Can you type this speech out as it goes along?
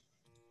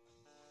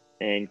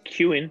and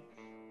cue in.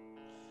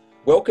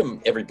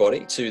 Welcome,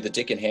 everybody, to the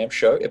Dick and Ham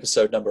Show,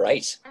 episode number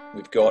 8.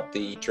 We've got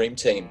the dream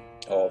team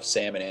of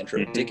Sam and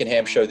Andrew. Dick and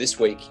Ham Show this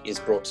week is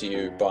brought to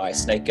you by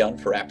Snake Gun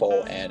for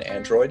Apple and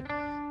Android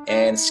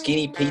and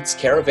Skinny Pete's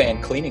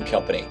Caravan Cleaning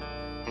Company.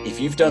 If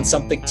you've done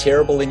something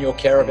terrible in your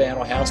caravan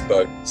or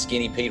houseboat,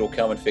 Skinny Pete will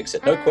come and fix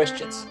it. No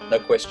questions.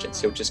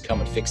 He'll just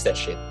come and fix that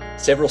shit.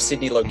 Several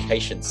Sydney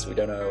locations. We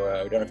don't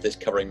know if they're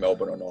covering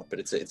Melbourne or not, but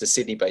it's a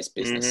Sydney-based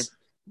business. Mm-hmm.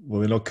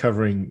 Well, they're not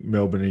covering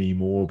Melbourne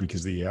anymore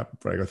because of the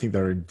outbreak. I think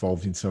they're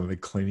involved in some of the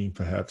cleaning,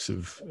 perhaps,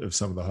 of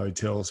some of the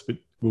hotels. But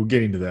we'll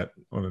get into that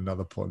on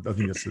another pod. I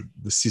think that's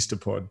the sister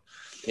pod.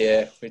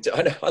 Yeah,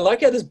 I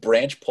like how there's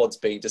branch pods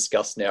being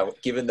discussed now,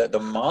 given that the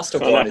master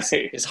one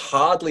is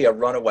hardly a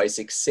runaway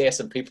success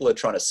and people are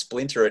trying to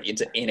splinter it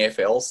into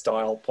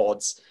NFL-style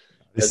pods.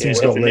 This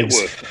thing's got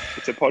legs.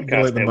 It's a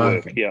podcast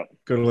network. Yeah,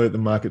 got to let the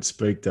market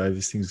speak, Dave.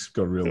 This thing's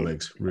got real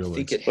legs. I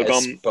think it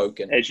has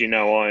spoken. As you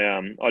know,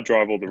 I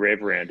drive all the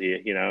rev around here,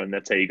 and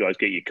that's how you guys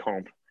get your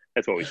comp.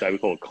 That's what we say. We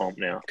call it comp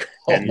now.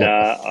 And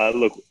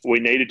look, we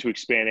needed to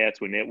expand out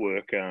to a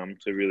network to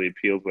really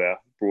appeal to our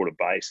broader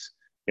base.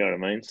 You know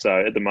what I mean?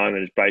 So at the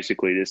moment, it's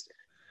basically just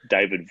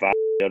David Varley.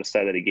 I'll just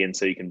say that again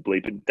so you can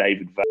bleep it,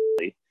 David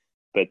Varley.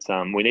 But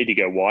we need to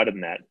go wider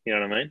than that. You know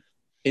what I mean?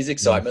 His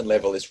excitement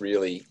level is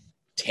really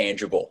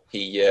tangible.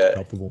 He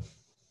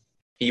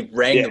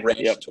rang the ranch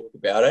to talk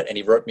about it, and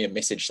he wrote me a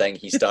message saying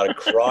he started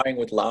crying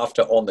with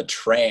laughter on the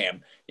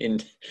tram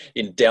in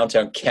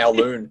downtown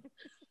Kowloon.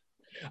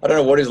 I don't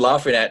know what he's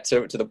laughing at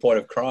to the point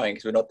of crying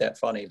because we're not that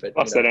funny. But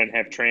they don't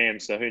have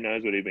trams, so who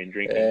knows what he's been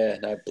drinking? Yeah,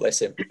 no,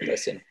 bless him.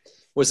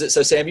 Was it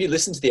so, Sam? You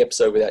listened to the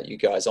episode without you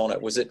guys on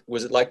it. Was it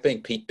like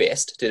being Pete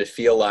Best? Did it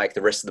feel like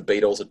the rest of the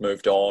Beatles had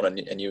moved on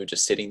and you were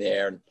just sitting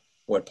there and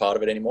weren't part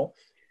of it anymore?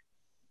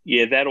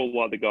 Yeah, that or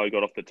like the guy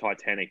got off the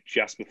Titanic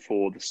just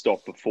before the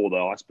stop, before the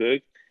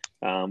iceberg,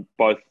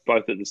 both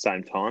at the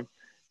same time.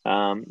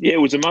 It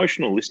was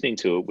emotional listening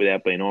to it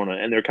without being on it.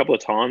 And there are a couple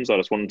of times I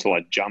just wanted to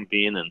like jump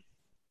in and,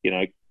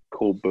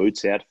 call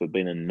Boots out for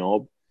being a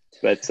knob.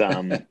 But,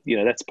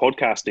 that's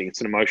podcasting. It's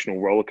an emotional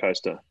roller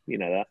coaster. You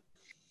know that.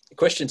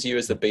 Question to you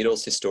as the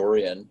Beatles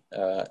historian,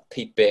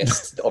 Pete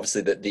Best,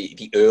 obviously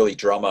the early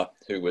drummer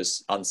who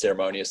was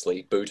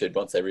unceremoniously booted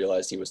once they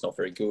realised he was not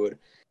very good.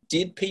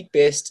 Did Pete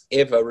Best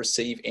ever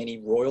receive any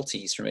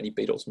royalties from any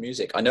Beatles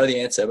music? I know the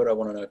answer, but I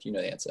want to know if you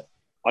know the answer.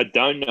 I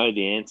don't know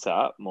the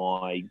answer.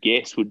 My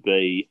guess would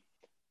be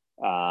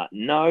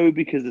no,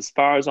 because as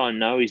far as I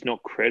know, he's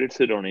not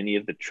credited on any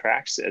of the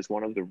tracks as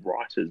one of the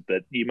writers,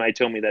 but you may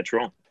tell me that's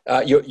wrong.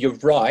 You're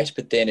right,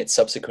 but then it's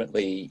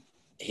subsequently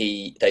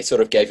they sort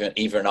of gave him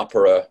even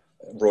upper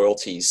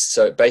royalties.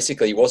 So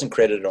basically he wasn't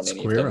credited on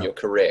any of them. You're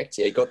correct.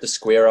 Yeah, he got the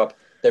square up.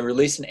 They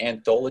released an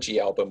anthology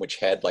album which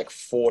had like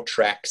 4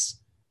 tracks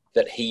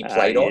that he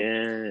played on.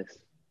 Yes.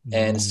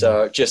 And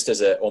so just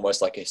as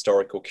almost like a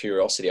historical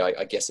curiosity,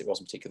 I guess it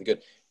wasn't particularly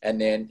good. And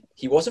then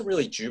he wasn't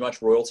really due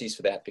much royalties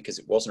for that because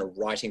it wasn't a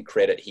writing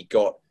credit.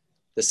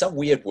 There's some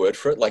weird word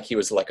for it, like he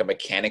was like a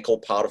mechanical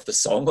part of the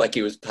song, like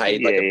he was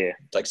paid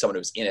like someone who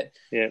was in it.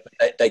 Yeah.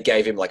 They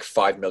gave him like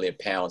 £5 million,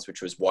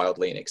 which was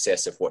wildly in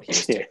excess of what he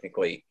was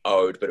technically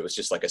owed, but it was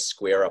just like a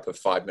square up of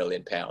 £5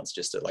 million,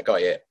 just to like, oh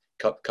yeah,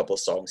 couple of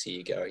songs, here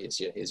you go, here's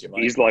your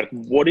money. He's like,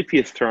 what if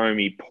you throw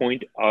me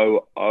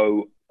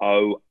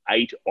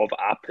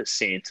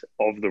 0.0008%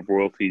 of the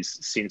royalties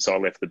since I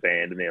left the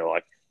band? And they're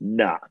like,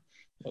 nah.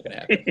 Not going to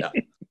happen, no.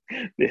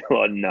 They're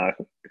like, no.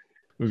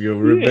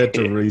 We're about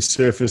to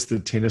resurface the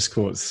tennis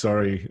courts,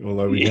 sorry,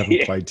 although we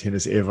haven't played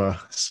tennis ever.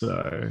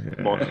 So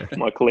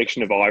my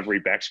collection of ivory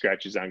back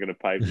scratches aren't going to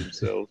pay for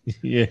themselves.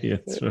 yeah,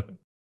 that's right.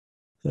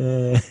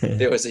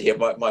 There was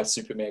my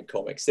Superman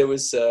comics. There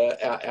was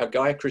our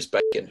guy Chris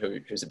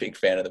Bacon, who's a big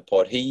fan of the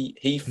pod.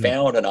 He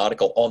found an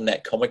article on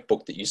that comic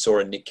book that you saw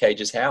in Nick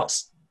Cage's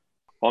house.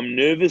 I'm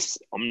nervous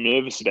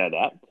about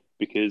that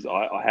because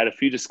I had a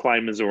few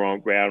disclaimers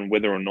around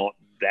whether or not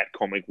that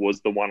comic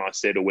was the one I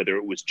said or whether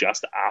it was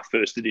just our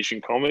first edition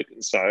comic.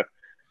 So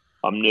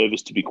I'm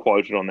nervous to be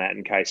quoted on that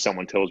in case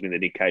someone tells me that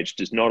Nick Cage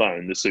does not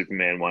own the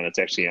Superman one. It's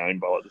actually owned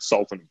by like the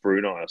Sultan of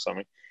Brunei or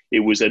something.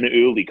 It was an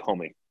early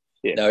comic.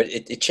 Yeah. No,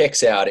 it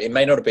checks out. It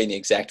may not have been the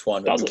exact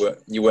one, but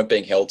you weren't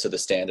being held to the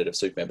standard of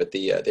Superman. But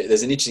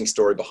there's an interesting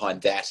story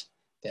behind that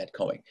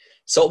comic.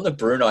 Sultan of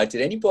Brunei,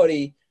 did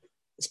anybody,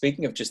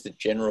 speaking of just the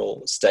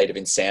general state of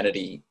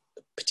insanity,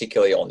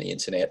 particularly on the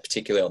internet,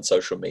 particularly on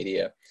social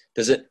media,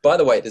 by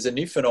the way, there's a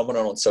new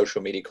phenomenon on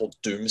social media called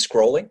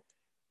Doomscrolling,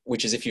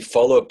 which is if you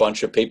follow a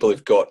bunch of people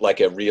who've got like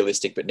a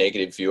realistic but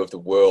negative view of the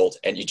world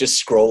and you're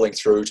just scrolling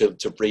through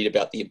to read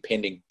about the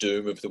impending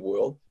doom of the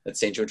world, that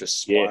sends you into a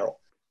spiral. Yeah.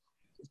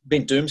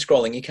 Been doom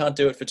scrolling, you can't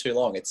do it for too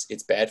long.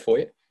 It's bad for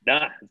you.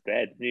 Nah, it's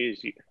bad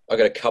news. I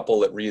got a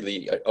couple that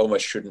really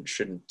almost shouldn't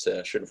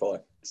follow.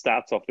 It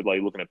starts off with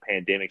like looking at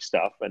pandemic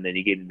stuff, and then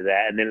you get into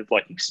that, and then it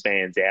like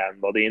expands out.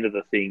 And by the end of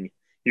the thing,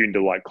 you're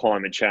into like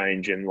climate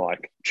change and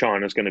like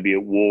China's going to be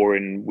at war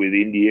with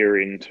India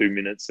in 2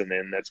 minutes, and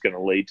then that's going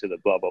to lead to the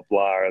blah blah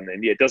blah, and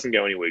then it doesn't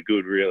go anywhere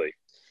good really.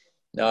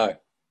 No,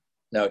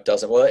 No, it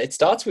doesn't. Well, it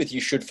starts with you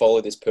should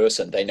follow this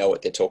person. They know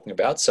what they're talking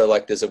about. So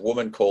like there's a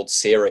woman called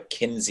Sarah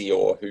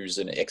Kendzior who's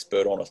an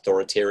expert on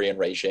authoritarian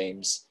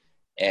regimes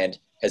and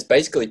has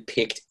basically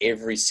picked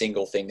every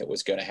single thing that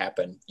was going to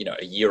happen,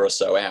 a year or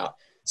so out.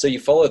 So you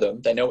follow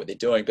them. They know what they're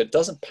doing, but it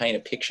doesn't paint a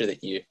picture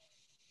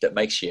that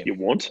makes you. You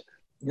want?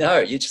 No,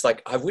 you're just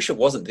like, I wish it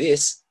wasn't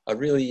this. I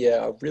really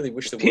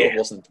wish the world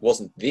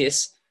wasn't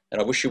this,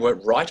 and I wish you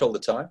weren't right all the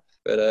time.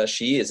 But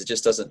she is. It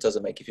just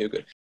doesn't make you feel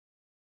good.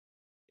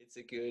 It's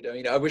a good. I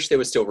mean, I wish there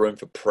was still room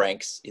for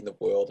pranks in the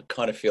world. I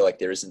kind of feel like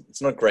there isn't.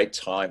 It's not a great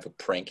time for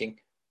pranking.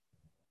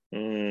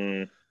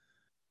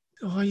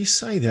 Oh, you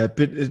say that,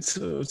 but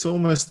it's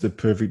almost the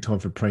perfect time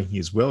for pranking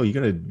as well. You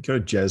got to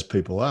jazz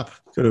people up.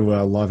 Got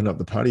to liven up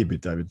the party a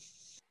bit, David.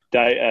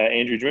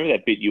 Andrew, do you remember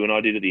that bit you and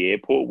I did at the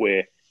airport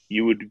where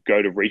you would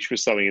go to reach for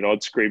something and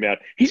I'd scream out,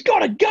 "He's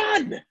got a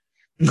gun!"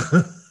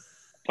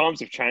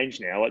 Times have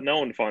changed now. Like, no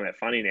one would find that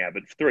funny now,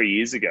 but 3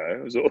 years ago,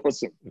 it was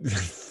awesome.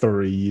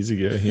 3 years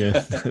ago,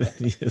 yeah.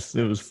 Yes,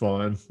 it was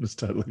fine. It was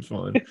totally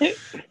fine. It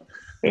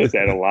was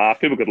had a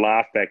laugh. People could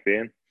laugh back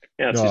then.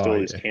 Now it's just all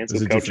this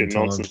cancel culture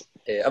nonsense.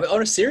 Yeah, I mean,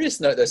 on a serious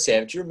note, though,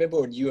 Sam, do you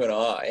remember when you and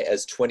I,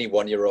 as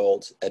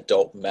 21-year-old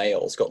adult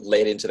males, got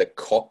led into the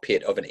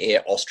cockpit of an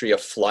Air Austria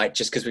flight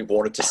just because we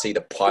wanted to see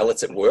the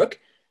pilots at work?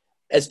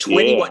 As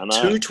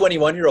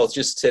 21-year-olds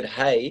just said,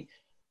 "Hey,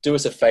 do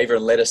us a favor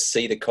and let us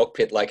see the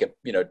cockpit," like a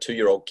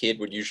 2-year-old kid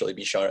would usually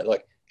be shown it.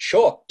 Like,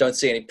 sure, don't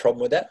see any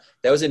problem with that.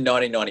 That was in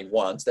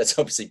 1991. So that's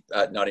obviously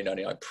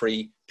 1999,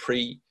 pre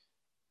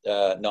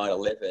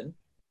 9/11.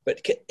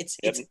 But it's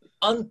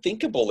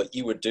unthinkable that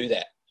you would do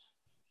that.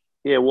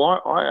 Yeah,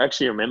 well, I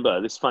actually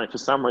remember, this is funny, for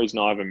some reason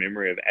I have a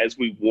memory of as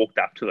we walked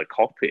up to the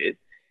cockpit,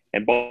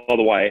 and by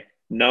the way,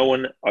 no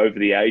one over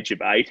the age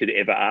of 8 had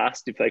ever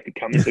asked if they could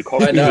come into the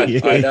cockpit.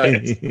 I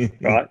know.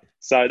 Right?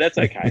 So that's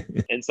okay.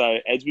 And so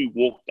as we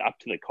walked up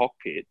to the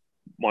cockpit,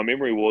 my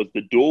memory was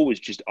the door was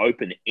just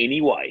open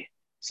anyway.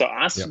 So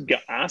us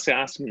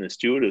asking the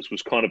stewardess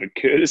was kind of a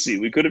courtesy.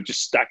 We could have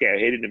just stuck our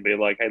head in and be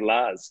like, "Hey,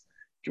 Lars,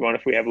 do you mind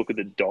if we have a look at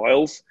the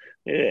dials?"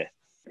 Yeah,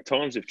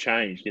 times have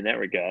changed in that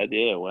regard.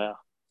 Yeah, wow.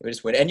 We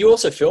just went, and you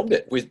also filmed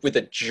it with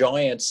a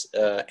giant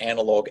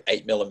analog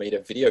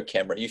 8mm video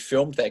camera. You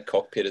filmed that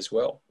cockpit as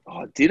well.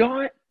 Oh, did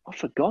I? I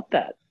forgot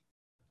that.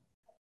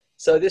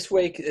 So this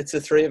week, it's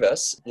the three of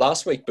us.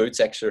 Last week, Boots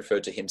actually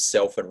referred to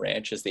himself and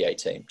Ranch as the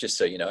A-team, just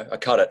so you know. I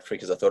cut it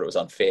because I thought it was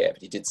unfair,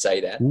 but he did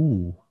say that.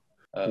 Ooh.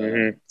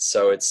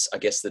 So I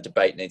guess the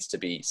debate needs to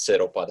be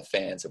settled by the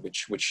fans of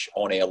which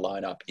on-air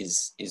lineup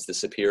is the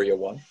superior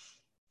one.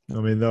 I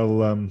mean,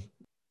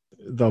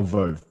 they'll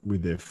vote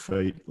with their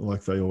feet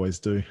like they always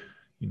do.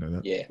 You know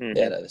that. Yeah,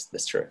 no,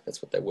 that's true.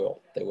 That's what they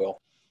will. They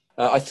will.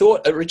 I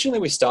thought originally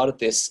we started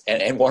this,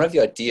 and one of the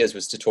ideas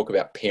was to talk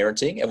about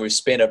parenting, and we've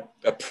spent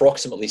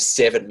approximately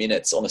 7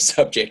 minutes on the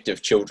subject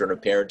of children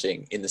and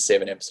parenting in the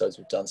 7 episodes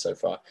we've done so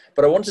far.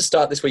 But I wanted to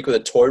start this week with a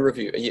toy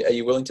review. Are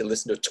you willing to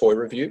listen to a toy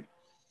review?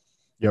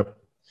 Yep.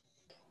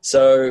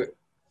 So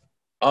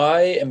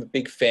I am a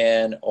big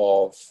fan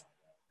of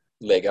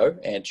Lego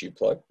and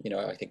Duplo.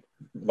 I think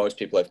most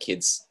people have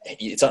kids.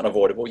 It's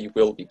unavoidable. You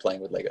will be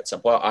playing with Lego at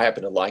some point. I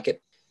happen to like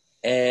it.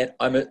 And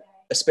I'm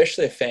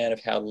especially a fan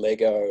of how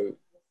Lego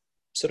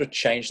sort of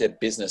changed their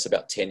business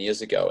about 10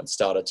 years ago and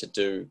started to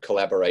do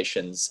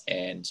collaborations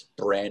and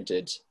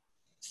branded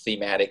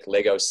thematic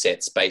Lego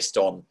sets based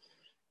on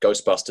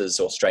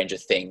Ghostbusters or Stranger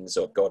Things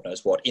or God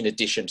knows what, in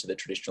addition to the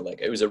traditional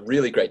Lego. It was a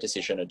really great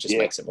decision. It just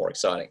makes it more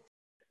exciting.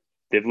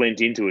 They've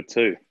leaned into it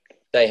too.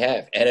 They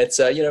have. And it's,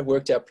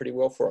 worked out pretty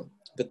well for them.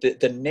 But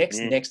the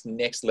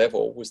next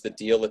level was the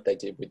deal that they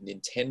did with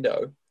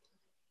Nintendo.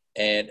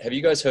 And have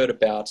you guys heard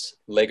about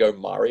Lego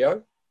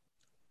Mario?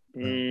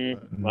 I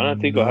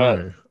don't think I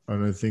have. I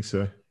don't think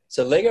so.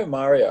 So Lego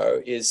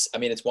Mario is,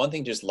 it's one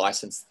thing to just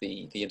license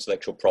the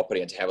intellectual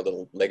property and to have a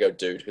little Lego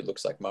dude who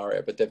looks like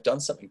Mario, but they've done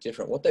something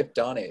different. What they've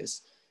done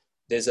is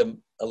there's a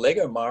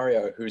Lego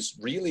Mario who's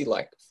really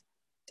like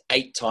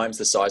 8 times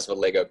the size of a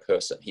Lego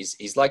person.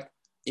 He's like,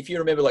 if you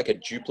remember like a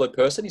Duplo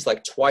person, he's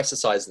like twice the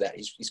size of that.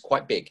 He's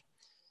quite big.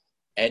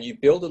 And you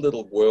build a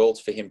little world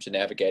for him to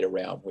navigate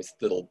around with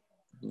little,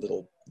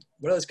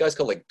 what are those guys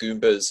called? Like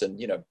Goombas and,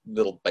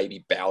 little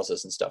baby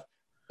Bowsers and stuff.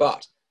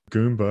 But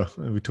Goomba.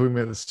 Are we talking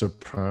about the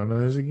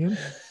Sopranos again?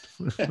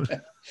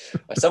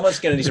 Someone's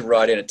going to need to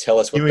write in and tell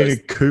us what you mean a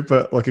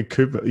Koopa, like a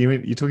Koopa.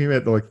 You're talking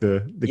about like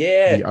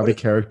the other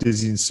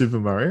characters in Super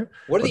Mario?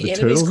 What are like the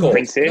enemies called?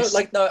 Princess?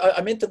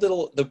 I meant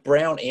the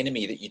brown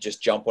enemy that you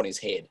just jump on his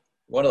head.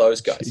 One of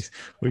those guys. Jeez,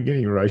 we're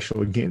getting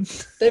racial again.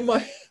 They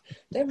might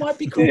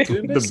be called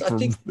Goombas. I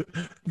think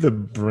the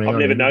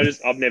brown.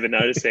 I've never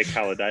noticed their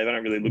color, Dave. I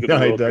don't really look at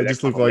the world they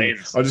just look like.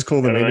 Lens. I just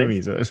call them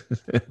enemies. Yeah,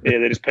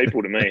 they're just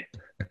people to me.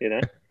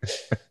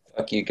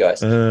 Fuck you guys.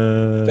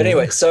 But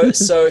anyway,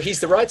 so he's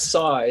the right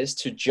size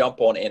to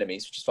jump on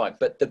enemies, which is fine.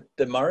 But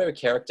the Mario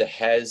character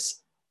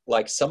has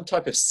like some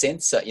type of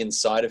sensor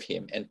inside of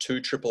him and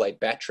 2 AAA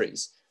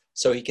batteries,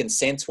 so he can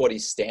sense what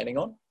he's standing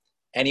on,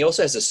 and he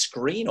also has a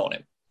screen on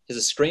him.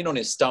 There's a screen on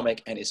his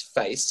stomach and his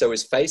face. So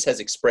his face has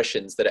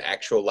expressions that are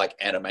actual like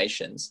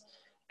animations,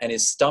 and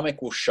his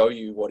stomach will show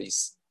you what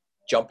he's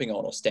jumping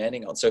on or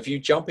standing on. So if you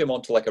jump him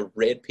onto like a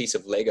red piece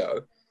of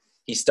Lego,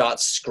 he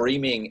starts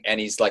screaming,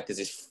 and he's like, there's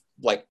this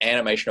like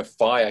animation of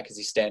fire because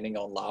he's standing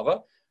on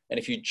lava. And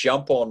if you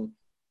jump on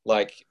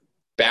like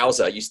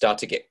Bowser, you start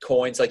to get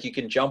coins. Like you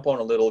can jump on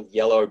a little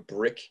yellow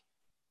brick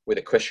with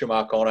a question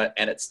mark on it,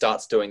 and it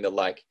starts doing the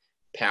like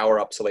power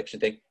up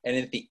selection thing. And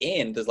at the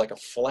end, there's like a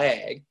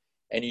flag,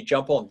 and you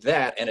jump on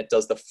that, and it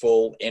does the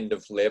full end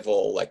of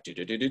level, like like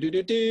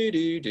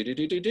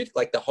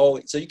the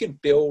whole. So you can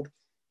build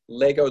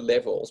Lego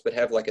levels, but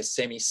have like a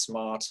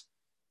semi-smart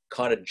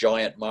kind of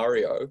giant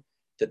Mario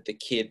that the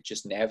kid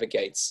just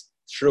navigates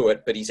through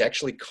it. But he's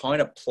actually kind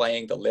of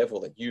playing the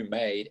level that you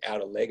made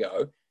out of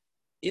Lego.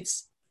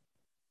 It's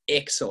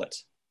excellent.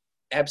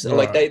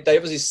 Absolutely. Right. Like they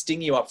obviously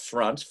sting you up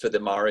front for the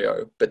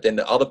Mario, but then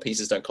the other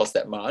pieces don't cost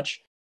that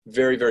much.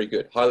 Very, very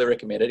good. Highly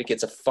recommended. It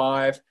gets a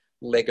 5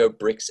 Lego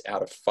bricks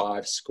out of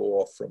 5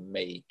 score from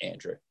me,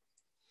 Andrew.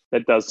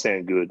 That does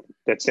sound good.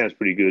 That sounds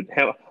pretty good.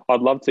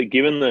 I'd love to,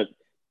 given that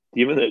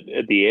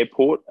at the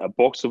airport, a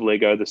box of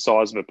Lego the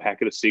size of a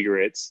packet of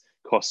cigarettes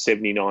costs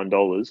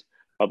 $79.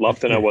 I'd love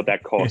to know what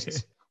that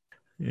costs.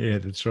 Yeah,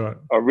 that's right.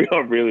 I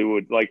really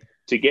would. Like,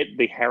 to get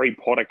the Harry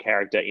Potter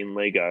character in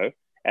Lego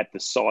at the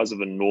size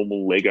of a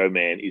normal Lego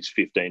man is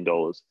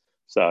 $15.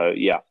 So,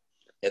 yeah.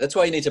 Yeah, that's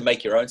why you need to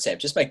make your own, Sam.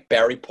 Just make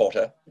Barry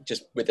Potter,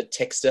 just with a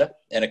texter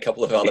and a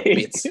couple of other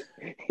bits.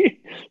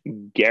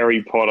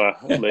 Gary Potter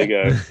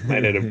Lego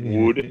made out of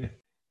wood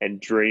and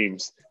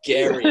dreams.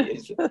 Gary,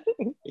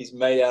 he's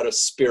made out of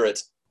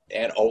spirit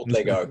and old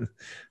Lego.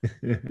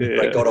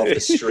 Yeah. I got off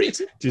the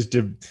street.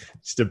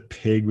 Just a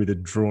peg with a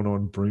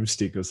drawn-on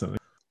broomstick or something.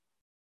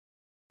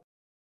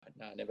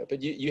 No, never.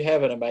 But you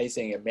have an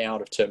amazing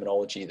amount of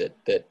terminology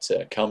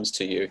that comes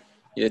to you.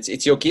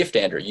 It's your gift,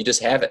 Andrew. You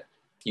just have it.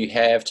 You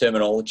have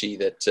terminology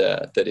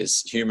that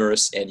is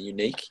humorous and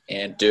unique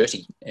and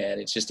dirty,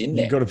 and it's just in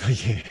there. You got to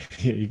pay.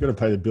 Yeah, you got to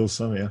pay the bill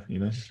somehow, you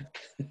know.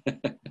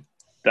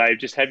 Dave,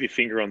 just have your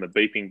finger on the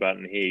beeping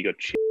button here. You got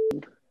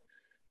chilled.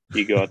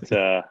 You got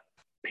potato.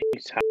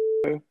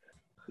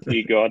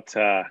 You got.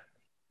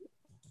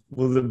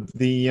 Well,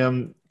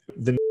 the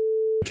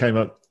came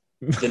up.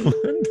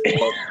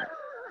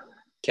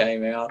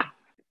 Came out.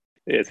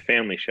 Yeah, it's a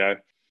family show.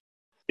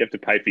 You have to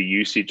pay for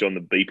usage on the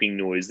beeping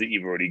noise that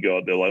you've already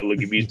got. They're like, look,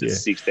 you've used it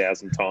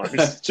 6,000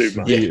 times. Too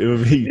much. Yeah,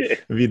 it'll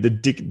be the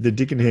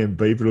Dickenham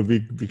beep. It'll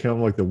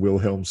become like the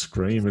Wilhelm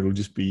scream. It'll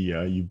just be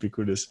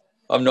ubiquitous.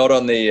 I'm not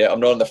on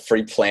the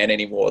free plan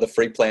anymore. The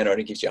free plan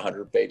only gives you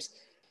 100 beeps.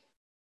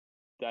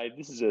 Dave,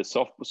 this is a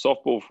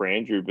softball for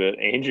Andrew, but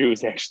Andrew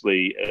is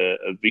actually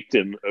a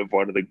victim of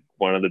one of the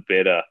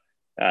better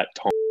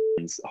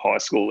Tom's high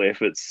school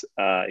efforts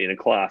in a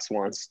class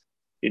once,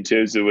 in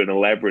terms of an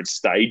elaborate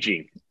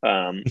staging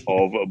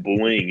of a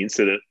bullying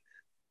incident.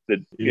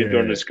 Do you want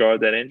to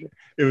describe that, Andrew?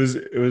 It was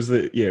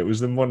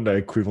the modern day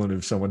equivalent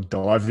of someone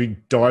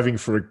diving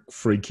for a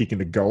free kick in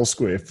the goal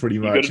square. Pretty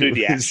much. You got to do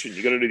the action.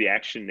 You got to do the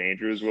action,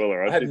 Andrew, as well.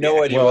 I have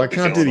no idea. Well, I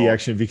can't do the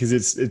action because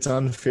it's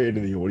unfair to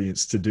the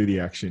audience to do the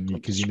action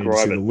because you need to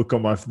see the look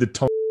on the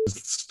Tom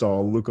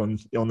style look on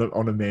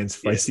a man's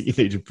face that you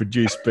need to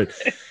produce. But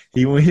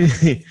he went.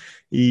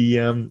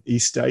 He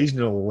staged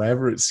an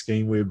elaborate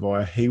scheme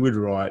whereby he would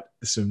write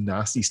some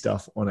nasty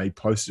stuff on a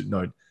post-it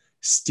note,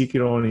 stick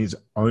it on his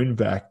own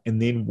back,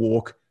 and then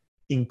walk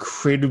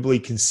incredibly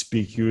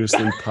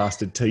conspicuously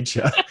past a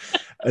teacher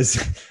as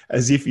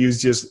if he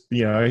was just,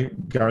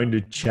 going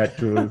to chat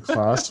to a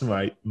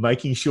classmate,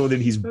 making sure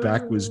that his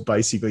back was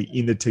basically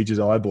in the teacher's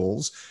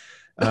eyeballs.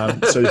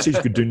 So the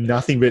teacher could do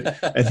nothing but,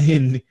 and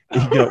then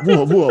he'd go,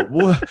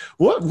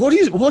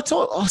 what's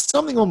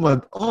something on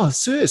my,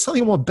 sir,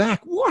 something on my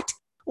back. What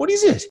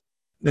is it?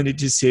 Then it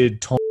just said,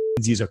 Tom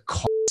is a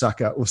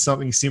cocksucker or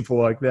something simple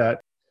like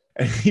that.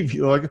 And he'd be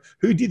like,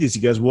 who did this?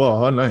 He goes,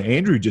 well, I don't know.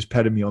 Andrew just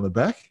patted me on the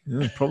back.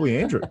 Probably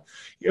Andrew.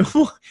 Wait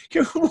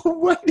a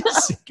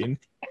second.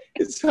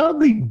 It's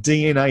hardly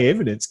DNA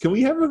evidence. Can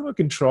we have a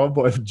fucking trial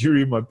by a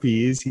jury of my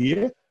peers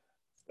here?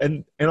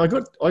 And I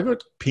got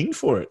pinged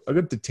for it. I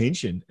got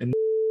detention, and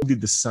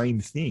did the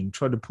same thing,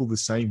 tried to pull the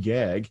same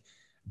gag,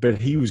 but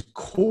he was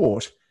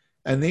caught,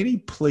 and then he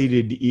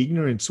pleaded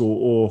ignorance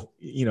or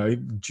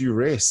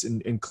duress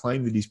and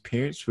claimed that his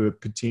parents were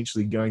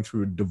potentially going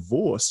through a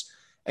divorce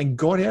and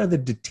got out of the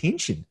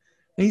detention.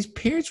 And his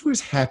parents were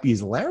as happy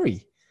as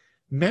Larry,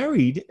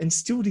 married and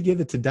still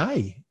together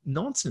today.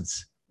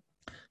 Nonsense.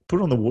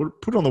 Put on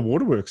the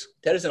waterworks.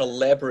 That is an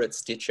elaborate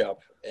stitch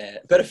up,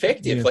 but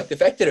effective. Yeah. Like the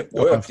fact that it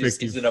worked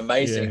is an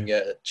amazing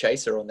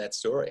chaser on that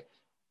story.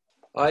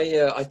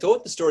 I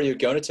thought the story you were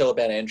going to tell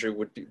about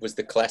Andrew was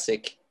the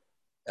classic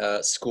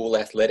school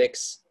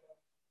athletics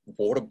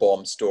water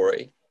bomb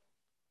story,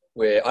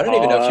 where I don't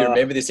even know if you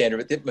remember this,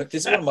 Andrew, but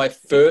this is one of my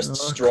first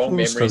strong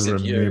memories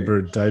of you. Remember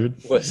it,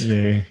 David? Was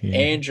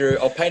Andrew?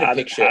 I'll paint a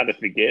picture. Hard to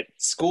forget.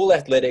 School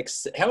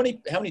athletics. How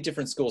many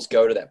different schools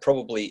go to that?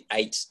 Probably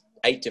eight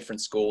 8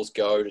 different schools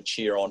go to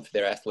cheer on for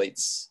their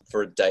athletes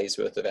for a day's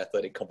worth of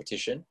athletic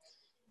competition.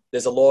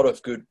 There's a lot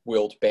of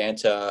good-willed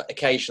banter.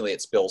 Occasionally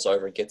it spills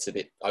over and gets a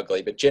bit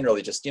ugly, but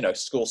generally just,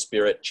 school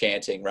spirit,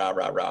 chanting, rah,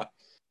 rah, rah.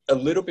 A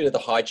little bit of the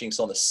hijinks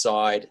on the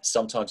side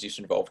sometimes used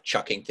to involve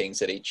chucking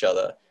things at each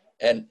other.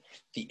 And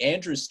the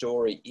Andrew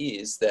story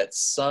is that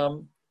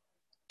some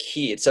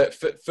kid, so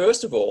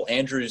first of all,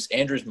 Andrew's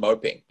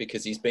moping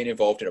because he's been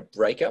involved in a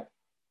breakup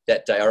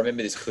that day. I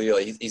remember this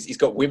clearly. He's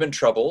got women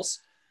troubles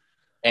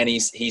and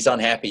he's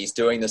unhappy. He's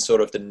doing the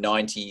sort of the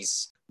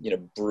 90s,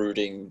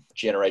 brooding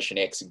Generation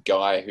X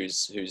guy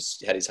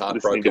who's had his heart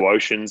listening broken. To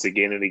Oceans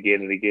again and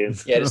again and again.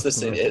 Yeah, just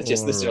listening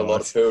to a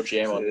lot of Pearl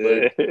Jam on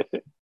loop.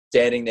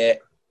 Standing there,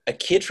 a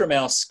kid from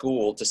our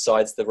school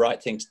decides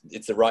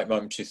it's the right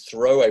moment to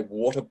throw a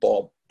water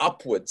bomb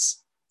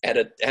upwards at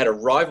a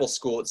rival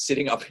school that's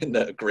sitting up in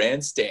the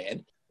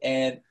grandstand.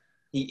 And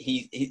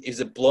he is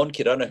a blonde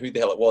kid. I don't know who the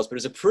hell it was, but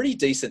it was a pretty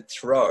decent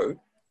throw.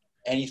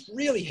 And he's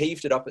really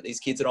heaved it up at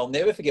these kids. And I'll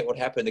never forget what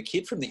happened. The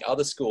kid from the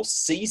other school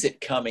sees it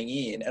coming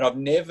in, and I've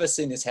never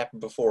seen this happen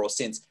before or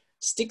since,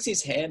 sticks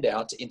his hand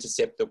out to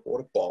intercept the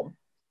water bomb.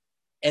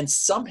 And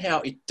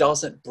somehow it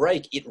doesn't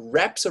break. It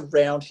wraps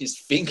around his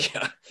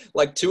finger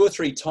like 2 or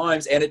 3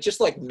 times, and it just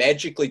like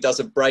magically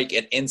doesn't break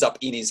and ends up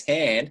in his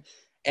hand.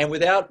 And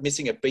without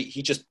missing a beat,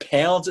 he just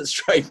pounds it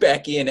straight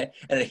back in, and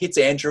it hits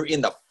Andrew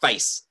in the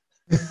face.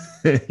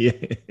 Yeah.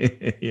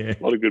 A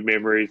lot of good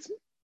memories.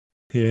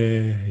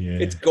 Yeah.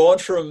 It's gone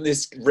from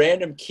this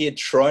random kid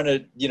trying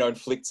to,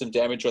 inflict some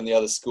damage on the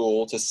other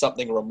school to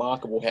something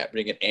remarkable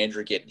happening and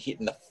Andrew getting hit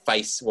in the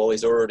face while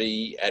he's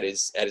already at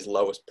his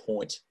lowest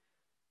point.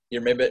 You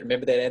remember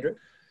that, Andrew?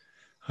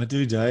 I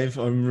do, Dave.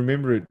 I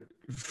remember it,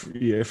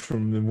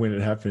 from when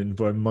it happened,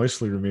 but I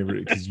mostly remember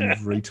it because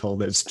you've retold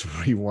that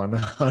story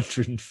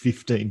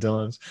 115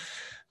 times.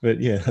 But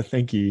yeah,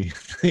 thank you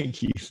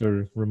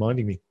for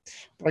reminding me.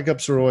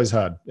 Breakups are always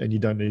hard, and you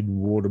don't need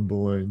water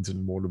balloons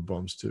and water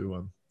bombs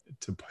to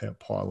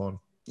pile on.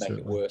 Make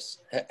it worse.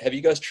 Have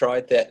you guys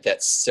tried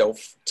that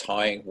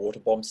self-tying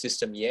water bomb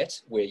system yet,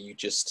 where you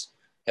just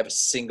have a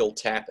single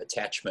tap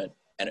attachment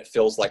and it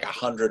fills like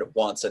 100 at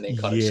once and then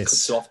kind of just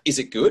cooks off? Is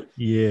it good?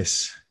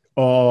 Yes.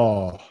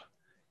 Oh,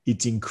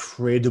 it's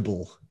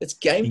incredible. It's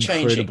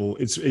game-changing. Incredible.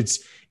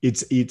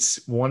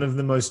 It's one of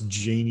the most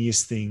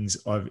genius things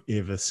I've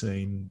ever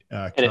seen come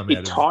out of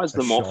it ties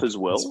them off as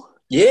well.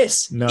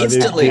 Yes, no,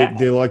 instantly.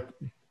 They're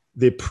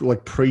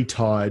like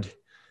pre-tied,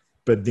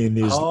 but then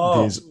there's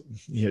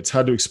it's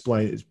hard to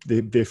explain.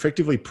 They're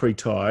effectively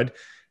pre-tied,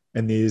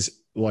 and there's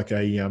like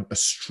a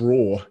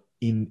straw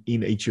in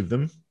each of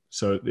them.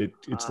 So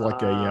it's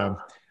like a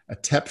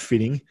tap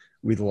fitting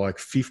with like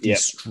 50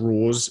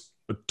 straws,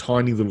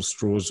 tiny little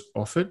straws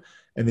off it.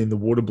 And then the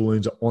water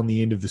balloons are on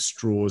the end of the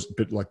straws,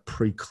 but like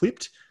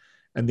pre-clipped.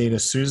 And then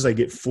as soon as they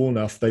get full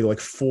enough, they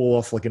like fall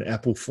off like an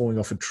apple falling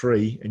off a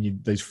tree,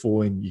 and they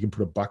fall in. You can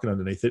put a bucket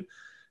underneath it.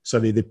 So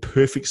they're the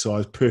perfect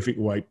size, perfect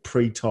weight,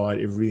 pre-tied,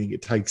 everything.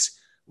 It takes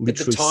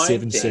literally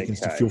 7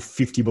 seconds to fill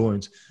 50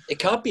 balloons. It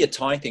can't be a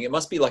tying thing. It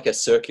must be like a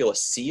circular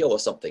seal or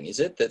something, is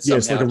it? It's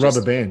like a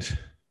rubber band.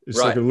 It's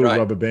like a little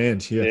rubber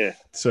band. Yeah.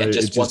 So and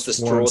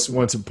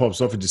once it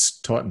pops off, it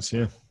just tightens.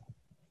 Yeah.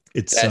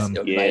 It's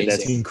amazing.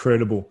 That's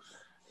incredible.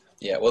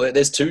 Yeah, well,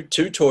 there's two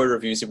toy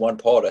reviews in one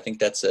pod. I think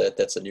that's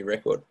a new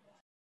record.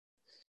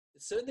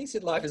 Certain things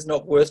in life is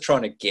not worth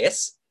trying to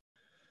guess.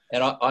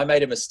 And I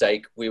made a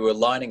mistake. We were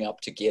lining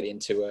up to get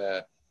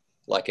into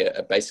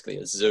basically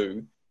a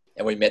zoo,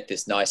 and we met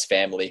this nice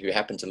family who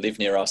happened to live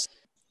near us.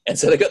 And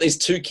so they got these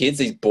 2 kids,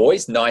 these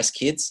boys, nice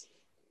kids.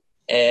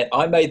 And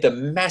I made the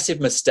massive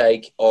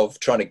mistake of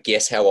trying to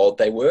guess how old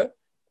they were.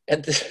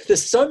 And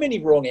there's so many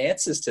wrong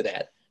answers to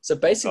that. So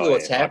basically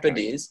what's happened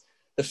is,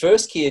 the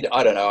first kid,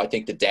 I don't know, I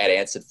think the dad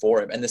answered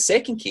for him. And the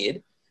second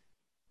kid,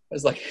 I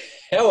was like,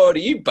 how old are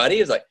you, buddy?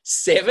 He was like,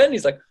 7.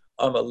 He's like,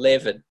 I'm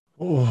 11.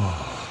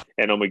 Oh.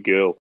 And I'm a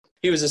girl.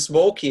 He was a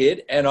small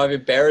kid, and I've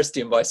embarrassed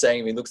him by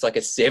saying he looks like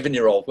a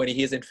 7-year-old when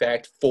he is, in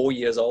fact, 4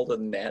 years older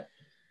than that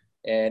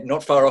and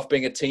not far off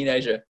being a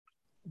teenager.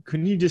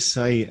 Couldn't you just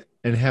say,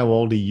 and how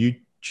old are you,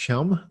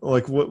 chum?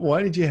 Like,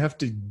 why did you have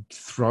to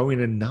throw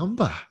in a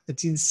number?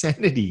 It's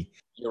insanity.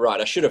 You're right.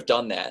 I should have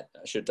done that.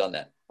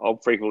 I'll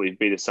frequently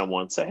be to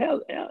someone, so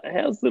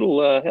how's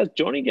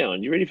Johnny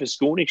going? You ready for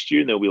school next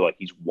year? And they'll be like,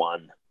 he's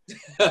 1.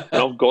 And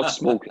I've got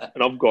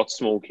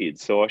small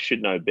kids, so I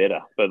should know better.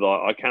 But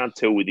I can't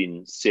tell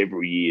within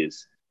several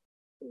years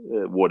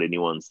what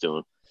anyone's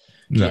doing.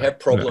 Do you have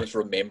problems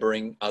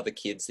remembering other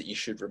kids that you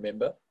should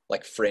remember,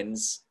 like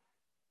friends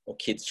or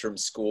kids from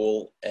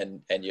school,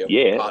 and your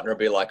partner will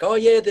be like, oh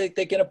yeah, they're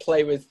going to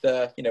play with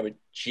with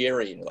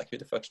Jerry, and you're like, who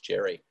the fuck's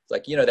Jerry? It's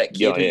like, that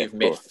kid who you've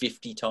met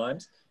 50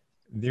 times.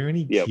 Are there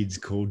any kids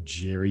called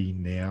Jerry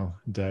now,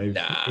 Dave?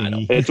 Nah,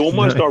 it's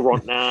almost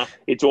ironic. Nah,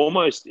 it's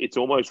almost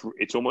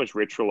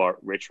retro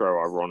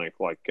ironic,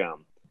 like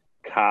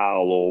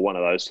Carl or one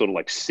of those sort of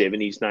like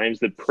 70s names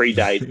that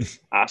predate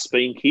us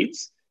being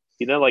kids.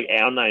 Like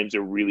our names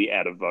are really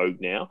out of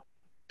vogue now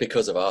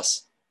because of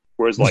us.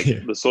 Whereas like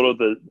the sort of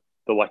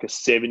the like a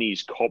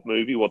 70s cop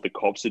movie, what the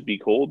cops would be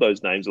called.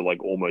 Those names are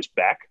like almost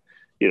back.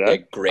 Yeah,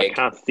 Greg. I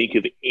can't think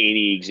of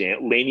any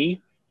example.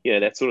 Lenny,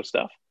 that sort of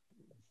stuff.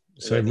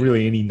 So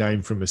really, any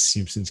name from a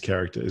Simpsons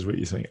character is what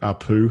you're saying.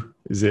 Apu,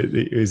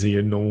 is he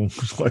a normal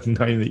like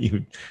name that you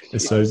would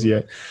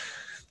associate?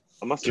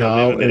 I must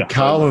have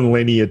Carl and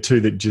Lenny are two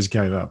that just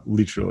came up.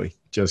 Literally,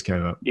 just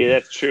came up. Yeah,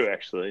 that's true.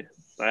 Actually,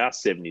 they are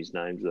 70s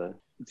names though.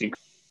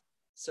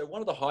 So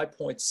one of the high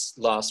points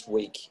last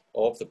week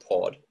of the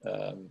pod,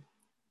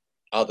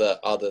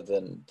 other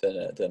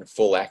than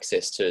full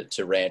access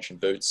to Ranch and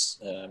Boots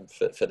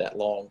for that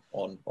long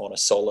on a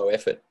solo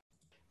effort,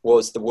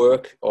 was the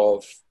work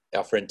of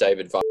our friend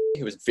David Vardy,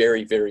 who was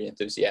very, very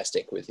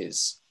enthusiastic with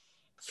his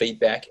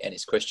feedback and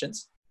his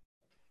questions.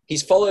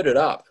 He's followed it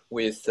up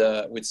with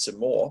some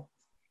more.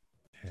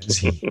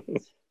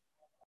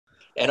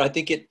 And I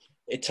think it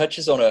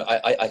touches on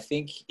I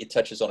think it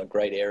touches on a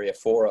great area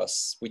for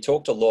us. We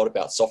talked a lot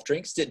about soft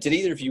drinks. Did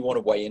either of you want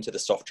to weigh into the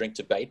soft drink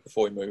debate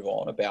before we move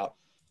on about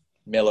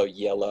mellow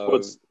yellow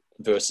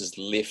versus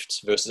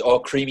lift versus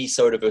creamy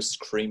soda versus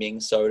creaming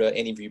soda?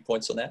 Any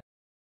viewpoints on that?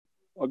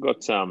 I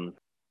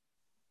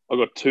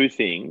got two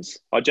things.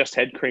 I just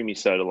had creamy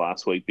soda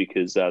last week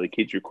because the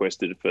kids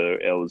requested it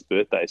for Ella's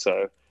birthday.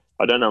 So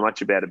I don't know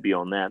much about it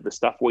beyond that. The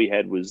stuff we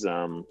had was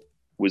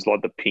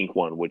like the pink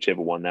one,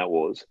 whichever one that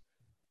was.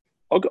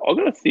 I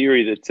got a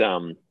theory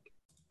that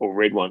or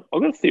red one. I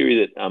got a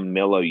theory that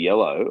mellow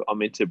yellow. I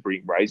meant to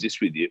raise this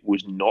with you.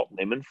 Was not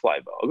lemon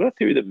flavor. I got a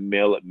theory that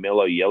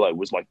mellow yellow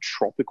was like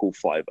tropical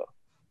flavor.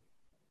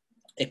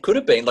 It could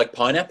have been like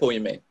pineapple. You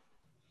mean?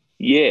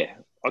 Yeah.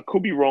 I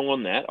could be wrong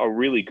on that. I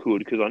really could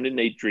because I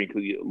didn't drink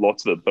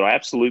lots of it, but I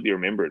absolutely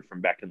remember it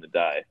from back in the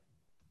day.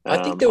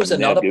 I think there was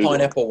another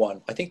pineapple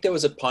one. I think there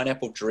was a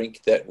pineapple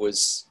drink that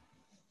was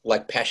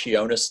like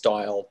Passiona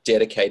style,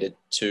 dedicated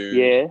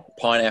to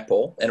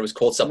pineapple, and it was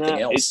called something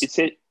else.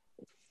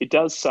 It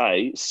does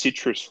say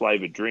citrus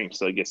flavored drink,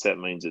 so I guess that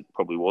means it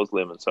probably was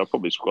lemon. So I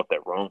probably just got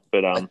that wrong.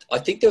 But I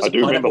think there was I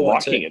do remember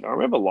liking it. I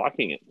remember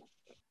liking it.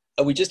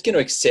 Are we just going to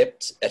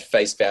accept at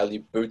face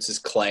value Boots'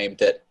 claim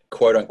that,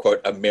 quote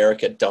unquote,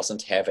 America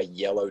doesn't have a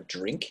yellow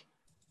drink?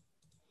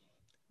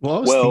 Well, I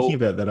was thinking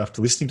about that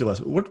after listening to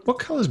last. What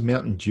colour is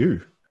Mountain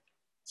Dew?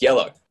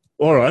 Yellow.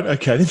 All right,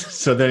 okay.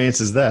 So that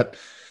answers that.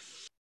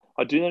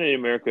 I do know in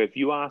America, if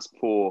you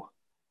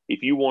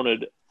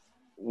wanted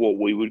what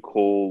we would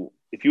call,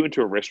 if you went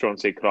to a restaurant and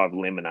said, could I have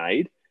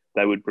lemonade?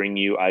 They would bring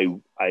you a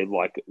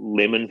like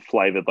lemon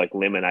flavored, like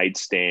lemonade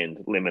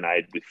stand,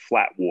 lemonade with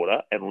flat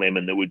water and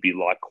lemon that would be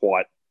like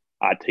quite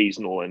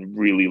artisanal and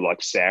really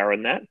like sour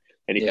in that.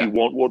 And if you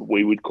want what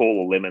we would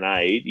call a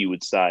lemonade, you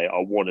would say, I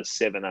want a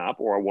 7-Up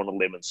or I want a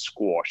lemon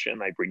squash. And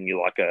they bring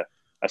you like a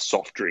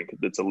soft drink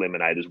that's a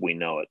lemonade as we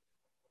know it.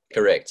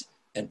 Correct.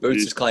 And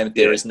Boots' claim that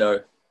there is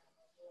no...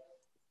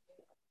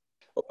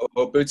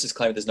 Or Boots'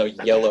 claim that there's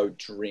no yellow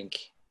drink.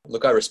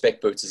 Look, I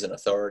respect Boots as an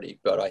authority,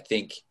 but I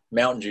think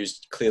Mountain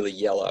Dew's clearly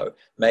yellow.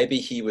 Maybe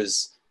he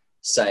was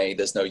saying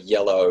there's no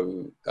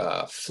yellow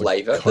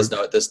flavor.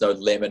 There's no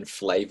lemon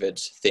flavored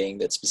thing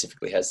that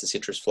specifically has the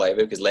citrus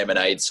flavor, because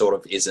lemonade sort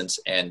of isn't,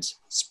 and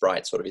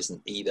Sprite sort of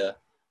isn't either.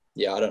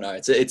 Yeah, I don't know.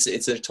 It's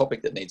a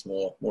topic that needs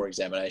more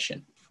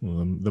examination.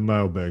 Well, the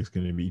mailbag's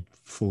going to be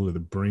full to the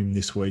brim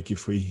this week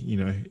if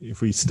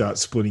we start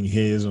splitting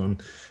hairs on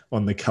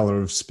the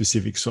color of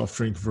specific soft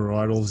drink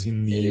varietals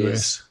in the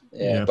US.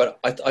 Yeah, but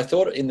I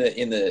thought in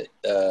the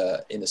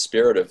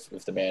spirit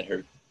of the man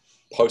who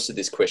posted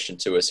this question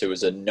to us, who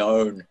was a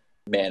known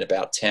man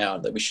about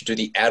town, that we should do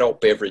the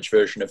adult beverage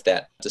version of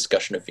that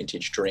discussion of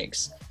vintage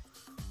drinks.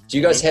 Do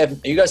you guys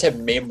have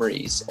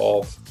memories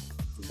of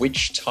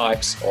which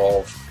types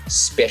of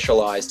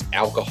specialized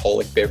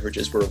alcoholic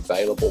beverages were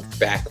available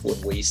back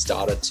when we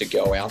started to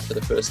go out for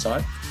the first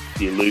time?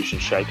 The Illusion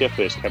Shaker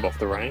first came off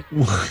the range.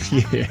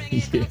 yeah.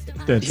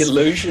 The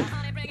Illusion.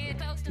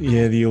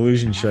 Yeah, the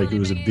Illusion Shaker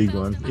was a big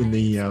one. In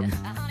the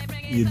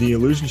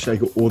Illusion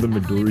Shaker or the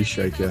Midori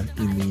Shaker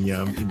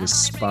in the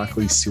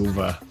sparkly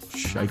silver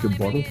shaker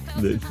bottle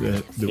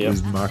that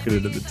was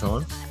marketed at the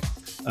time.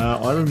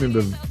 I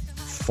remember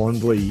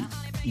fondly,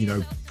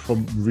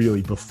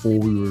 really before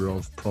we were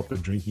of proper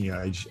drinking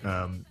age,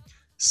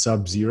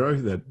 Sub-Zero,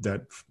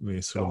 that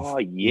sort of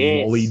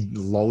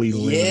lolly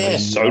lemonade,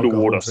 soda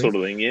water drink. Sort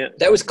of thing. Yeah,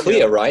 that was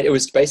clear, right? It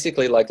was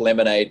basically like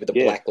lemonade with a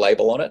black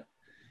label on it.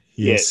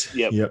 Yes.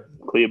 Yep.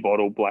 Clear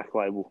bottle, black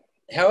label.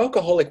 How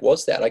alcoholic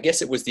was that? I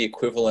guess it was the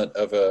equivalent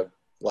of a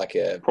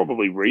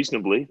probably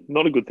reasonably.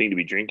 Not a good thing to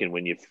be drinking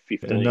when you're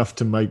 15. Enough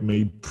to make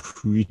me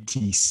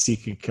pretty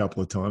sick a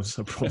couple of times,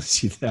 I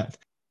promise you that.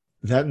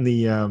 That and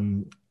the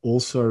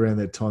also around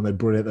that time they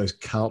brought out those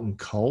Carlton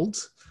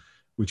Colds,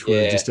 which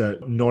were just a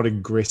not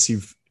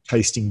aggressive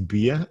tasting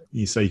beer.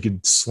 So you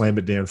could slam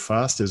it down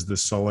fast, as the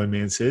solo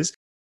man says.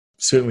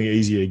 Certainly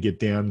easier to get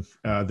down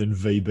than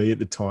VB at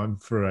the time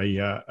for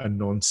a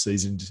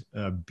non-seasoned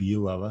beer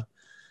lover.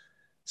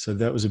 So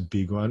that was a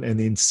big one. And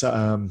then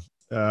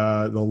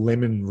the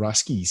lemon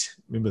ruskies.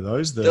 Remember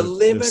those? The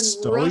lemon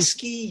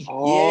rusky.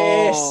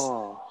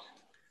 Oh.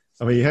 Yes.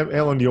 I mean,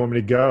 how long do you want me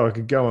to go? I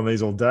could go on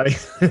these all day.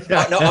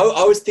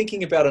 I was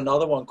thinking about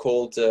another one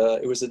called,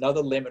 it was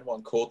another lemon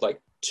one called like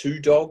Two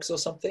Dogs or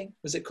something.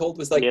 Was it called? It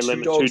was like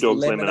Two Dogs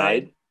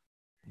lemonade.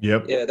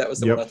 Yep. Yeah, that was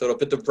the one I thought of.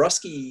 But the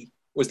Rusky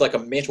was like a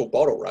metal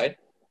bottle, right?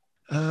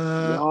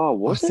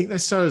 I think they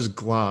started as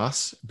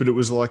glass, but it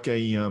was like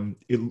a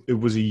it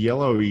was a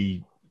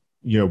yellowy,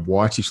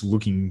 whitish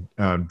looking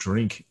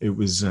drink. It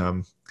was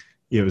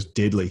it was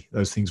deadly.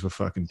 Those things were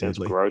fucking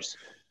deadly. That's gross.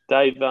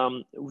 Dave,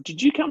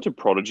 did you come to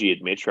Prodigy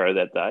at Metro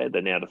that day,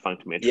 the now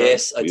defunct Metro?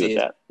 Yes, I did.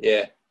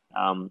 Yeah.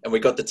 And we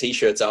got the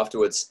T-shirts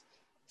afterwards.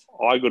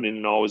 I got in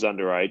and I was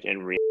underage,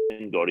 and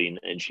Rhiannon got in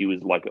and she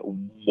was like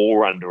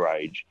more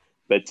underage.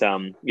 But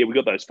we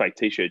got those fake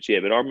T-shirts,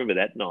 but I remember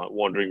that night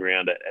wandering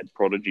around at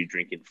Prodigy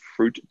drinking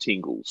fruit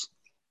tingles.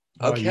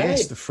 Okay. Oh,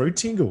 yes, the fruit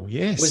tingle,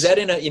 yes. Was that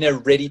in a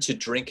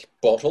ready-to-drink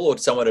bottle, or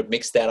did someone have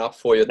mixed that up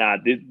for you? Nah,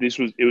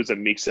 it was a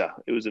mixer.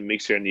 It was a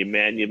mixer, and you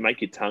make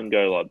your tongue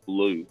go like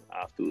blue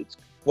afterwards.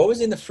 What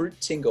was in the fruit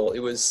tingle? It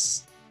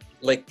was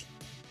like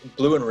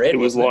blue and red. It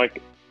was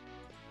like,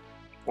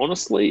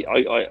 honestly,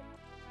 I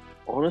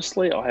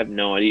have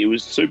no idea. It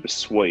was super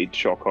sweet,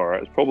 shock horror.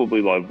 It was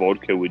probably like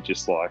vodka with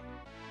just like,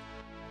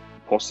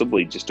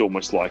 possibly just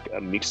almost like a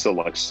mixer,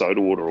 like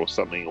soda water or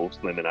something, or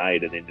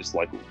lemonade, and then just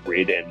like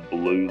red and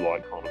blue,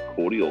 like kind of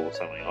cordial or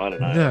something. I don't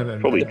know. No.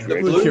 Probably the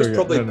blue was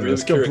probably blue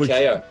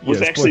Curacao.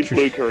 Was actually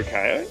blue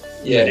Curacao?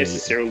 Yeah.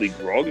 Necessarily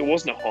grog. It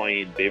wasn't a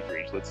high-end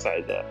beverage, let's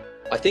say that.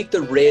 I think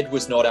the red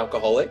was not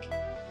alcoholic.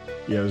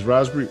 Yeah, it was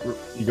raspberry.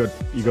 You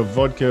got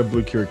vodka,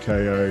 blue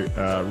Curacao,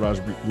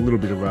 raspberry, a little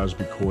bit of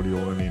raspberry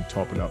cordial, and then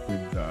top it up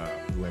with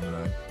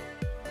lemonade.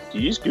 Do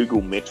you just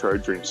Google Metro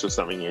drinks or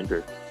something,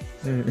 Andrew?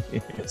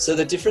 So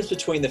the difference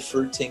between the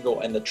fruit tingle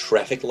and the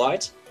traffic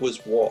light was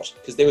what?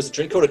 Because there was a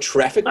drink called a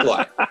traffic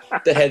light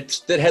that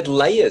had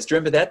layers. Do you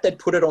remember that? They'd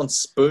put it on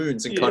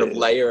spoons and kind of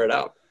layer it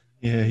up.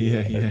 Yeah.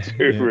 I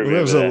do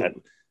remember that.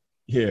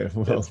 Yeah,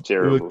 well, that's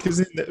terrible.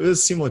 Because it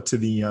was similar to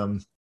the,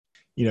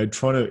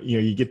 trying to,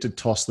 you get to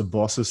toss the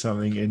boss or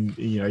something, and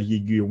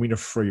you win a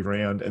free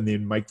round, and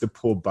then make the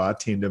poor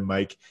bartender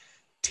make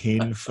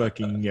 10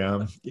 fucking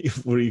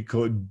what do you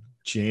call it?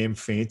 Jam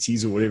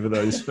fancies or whatever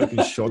those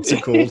fucking shots are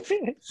called.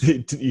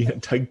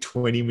 Take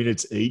 20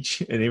 minutes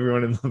each, and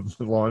everyone in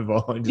the line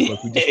behind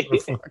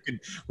is like,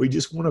 we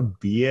just want a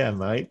beer,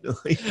 mate.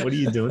 Like, what are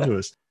you doing to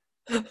us?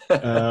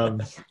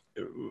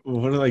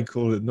 What do they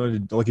call it?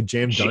 Like a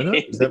jam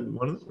donut? Is that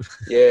one of them?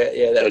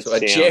 Yeah, that was a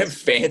jam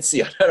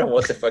fancy. I don't know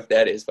what the fuck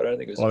that is, but I don't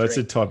think it was. Oh, that's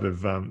a type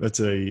of that's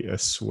a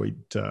sweet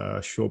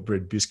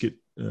shortbread biscuit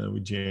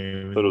with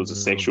jam. I thought it was a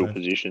sexual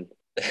position.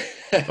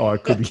 Oh,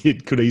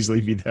 it could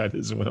easily be that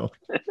as well.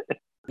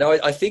 No,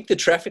 I think the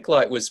traffic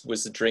light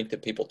was a drink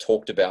that people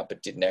talked about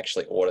but didn't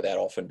actually order that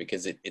often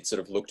because it sort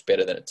of looked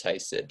better than it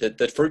tasted.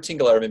 The fruit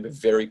tingle I remember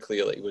very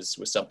clearly was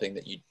something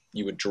that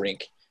you would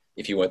drink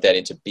if you weren't that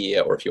into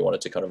beer or if you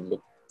wanted to kind of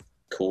look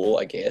cool,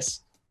 I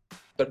guess.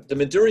 But the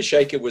Maduri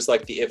Shaker was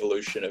like the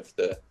evolution of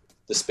the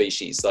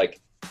species.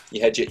 Like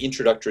you had your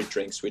introductory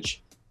drinks,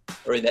 which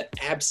are in that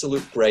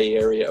absolute grey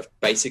area of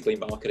basically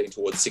marketing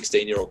towards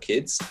 16-year-old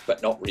kids, but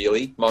not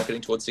really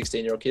marketing towards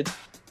 16-year-old kids.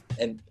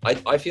 And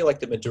I feel like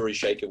the Maduri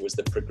Shaker was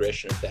the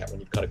progression of that, when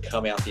you've kind of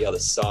come out the other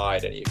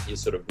side and you're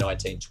sort of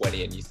 19,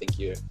 20 and you think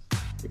you're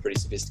pretty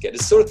sophisticated.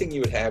 It's the sort of thing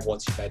you would have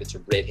once you made it to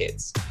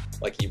Redheads.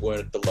 Like you weren't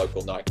at the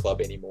local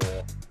nightclub anymore.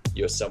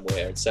 You're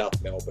somewhere in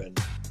South Melbourne.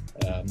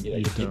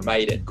 You've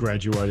made it.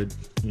 Graduated,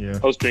 yeah.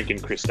 I was drinking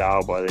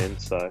Cristal by then,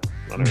 so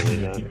I don't really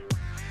know. Yeah.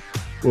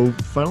 Well,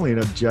 funnily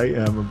enough,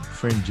 my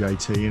friend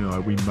JT and I,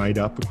 we made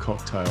up a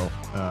cocktail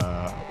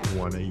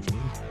one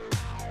evening.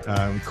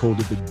 We called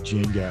it the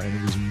Jenga, and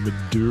it was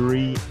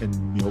Maduri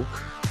and milk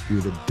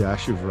with a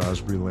dash of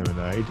raspberry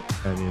lemonade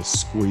and a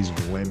squeeze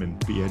of lemon.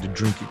 But you had to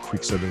drink it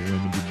quick so the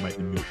lemon didn't make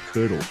the milk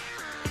curdle.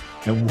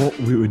 And what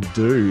we would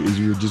do is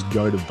we would just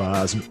go to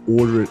bars and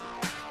order it.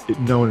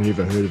 No one had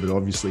ever heard of it,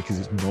 obviously, because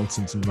it's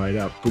nonsense and made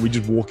up. But we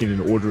just walk in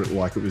and order it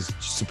like it was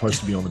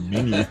supposed to be on the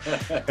menu.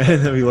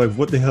 And then we'd be like,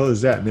 what the hell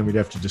is that? And then we'd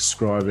have to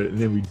describe it. And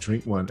then we'd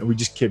drink one. And we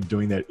just kept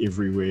doing that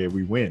everywhere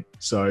we went.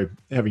 So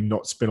having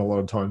not spent a lot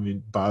of time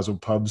in bars or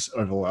pubs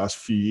over the last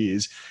few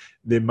years,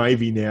 there may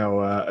be now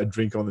a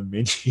drink on the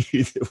menu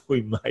that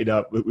we made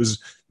up. It was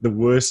the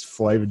worst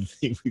flavoured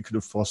thing we could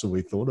have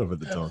possibly thought of at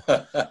the time.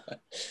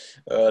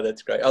 Oh,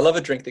 that's great. I love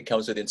a drink that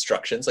comes with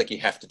instructions, like you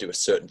have to do a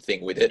certain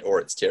thing with it or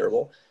it's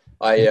terrible.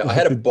 I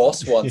had a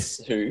boss once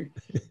who,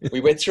 we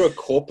went through a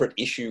corporate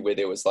issue where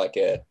there was like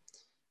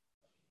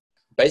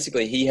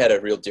basically he had a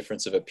real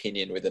difference of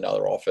opinion with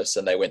another office,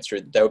 and they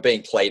were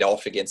being played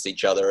off against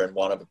each other, and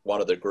one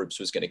of the groups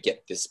was going to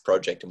get this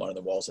project and one of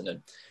them wasn't.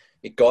 And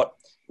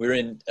we were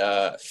in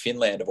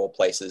Finland of all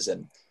places,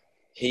 and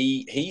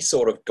he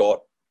sort of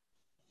got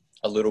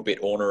a little bit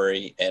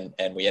ornery and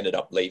we ended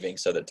up leaving,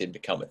 so that didn't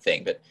become a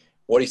thing. But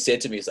what he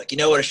said to me is like, you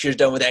know what I should have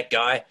done with that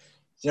guy?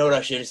 You know what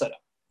I should have? It's like,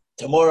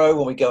 tomorrow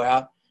when we go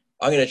out,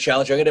 I'm going to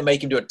challenge you. I'm going to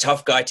make him do a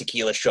tough guy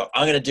tequila shot.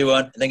 I'm going to do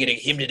one, and then going to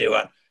get him to do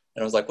one.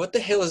 And I was like, what the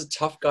hell is a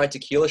tough guy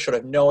tequila shot? I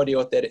have no idea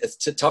what that is.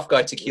 It's a tough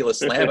guy tequila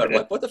slammer. I'm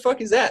like, what the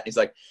fuck is that? He's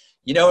like,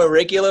 you know, a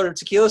regular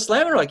tequila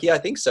slammer? I'm like, yeah, I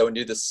think so. And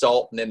do the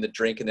salt and then the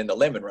drink and then the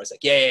lemon. Where I was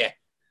like, yeah.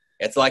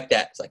 It's like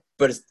that. It's like,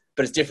 but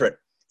it's different.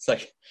 It's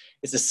like,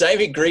 it's the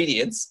same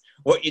ingredients.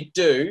 What you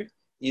do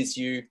is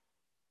you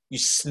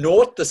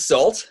snort the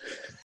salt,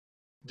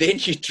 then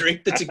you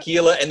drink the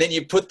tequila, and then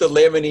you put the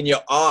lemon in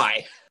your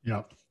eye.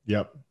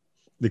 Yep.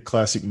 The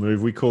classic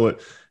move. We call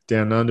it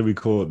down under. We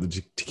call it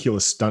the tequila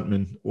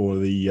stuntman or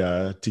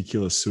the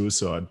tequila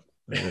suicide.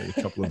 A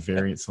couple of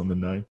variants on the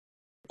name.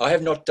 I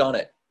have not done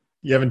it.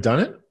 You haven't done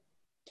it?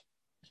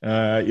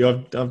 Yeah,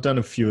 I've done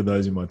a few of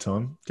those in my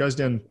time. Goes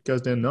down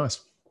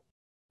nice.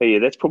 Yeah,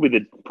 that's probably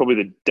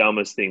the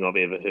dumbest thing I've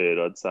ever heard,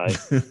 I'd say.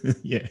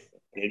 Yeah.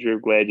 Andrew,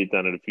 I'm glad you've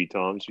done it a few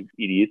times, you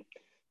idiot.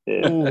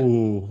 Yeah.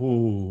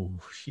 Oh,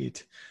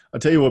 shit. I'll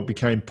tell you what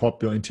became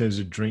popular in terms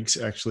of drinks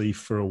actually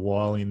for a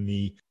while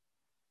in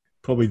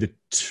probably the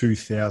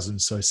 2000s,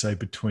 so say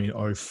between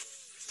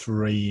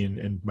 2003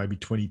 and maybe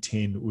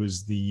 2010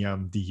 was the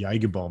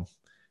Jaeger bomb.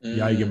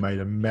 Jaeger made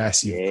a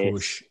massive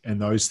push, and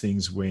those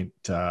things went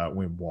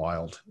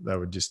wild. They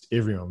were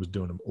everyone was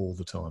doing them all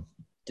the time.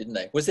 Didn't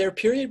they? Was there a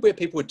period where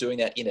people were doing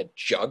that in a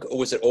jug, or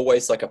was it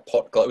always like a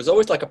pot glass? It was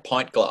always like a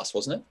pint glass,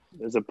 wasn't it?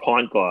 It was a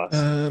pint glass.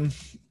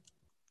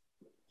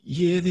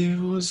 Yeah, there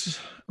was.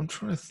 I'm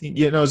trying to think.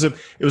 Yeah, no, it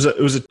was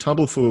a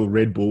tumbler full of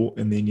Red Bull,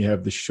 and then you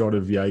have the shot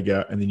of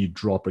Jaeger, and then you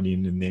drop it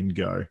in and then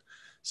go.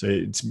 So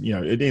it's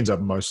it ends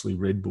up mostly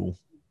Red Bull.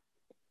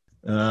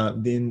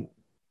 Then.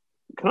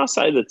 Can I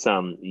say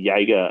that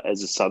Jaeger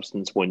as a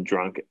substance when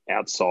drunk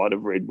outside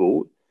of Red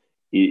Bull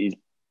is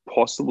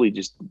possibly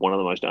just one of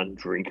the most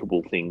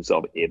undrinkable things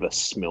I've ever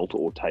smelt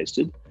or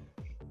tasted.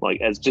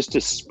 Like as just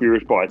a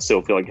spirit by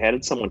itself, you're like, how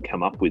did someone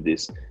come up with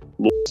this?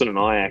 Lawson and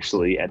I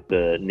actually at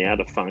the now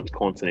defunct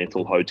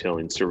Continental Hotel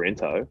in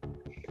Sorrento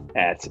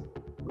at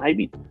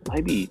maybe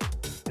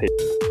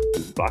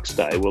Bucks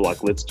Day, we're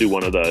like, let's do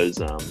one of those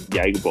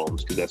Jaeger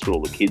bombs because that's what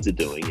all the kids are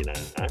doing,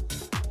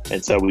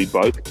 And so we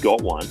both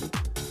got one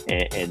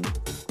and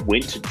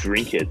went to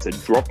drink it. So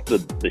dropped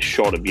the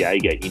shot of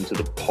Jaeger into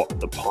the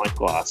pint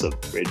glass of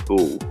Red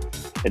Bull,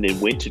 and then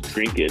went to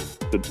drink it.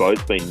 But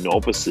both being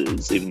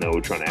novices, even though we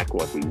were trying to act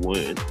like we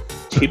weren't,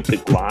 tipped the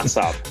glass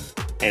up,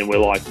 and we're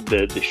like,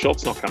 the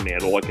shot's not coming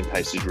out. All I can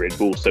taste is Red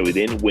Bull. So we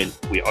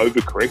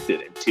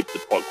overcorrected and tipped the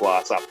pot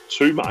glass up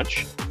too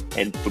much,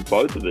 and for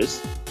both of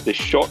us, the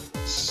shot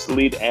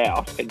slid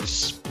out and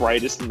just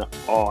sprayed us in the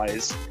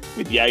eyes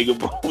with Jaeger,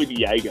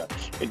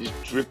 and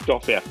just dripped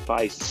off our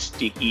face,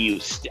 sticky.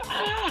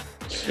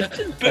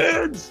 It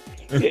burns.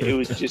 Yeah, it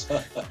was just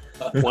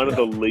one of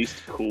the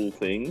least cool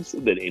things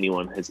that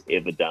anyone has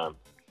ever done.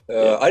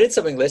 I did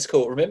something less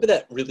cool. Remember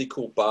that really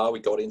cool bar we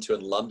got into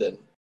in London?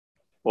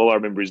 All I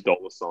remember is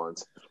dollar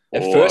signs.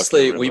 And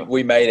firstly,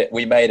 we made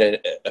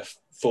a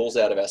fools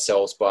out of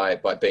ourselves by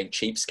being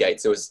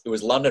cheapskates. It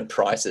was London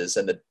prices,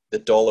 and the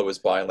dollar was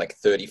buying like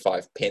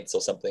 35 pence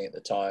or something at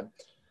the time.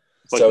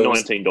 Like so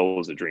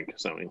 $19 a drink or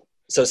something.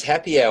 So it's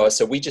happy hour,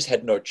 so we just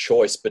had no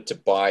choice but to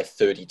buy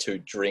 32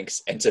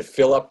 drinks and to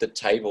fill up the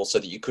table so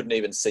that you couldn't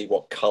even see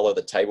what color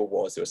the table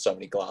was. There were so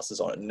many glasses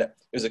on it. And it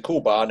was a cool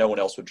bar. No one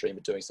else would dream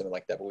of doing something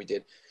like that, but we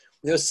did.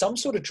 There was some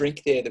sort of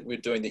drink there that we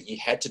were doing that you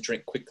had to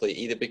drink quickly,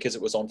 either because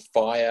it was on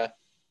fire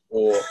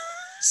or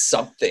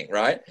something,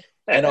 right?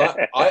 And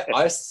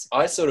I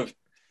sort of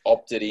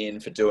opted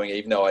in for doing it,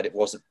 even though I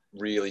wasn't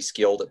really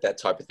skilled at that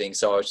type of thing.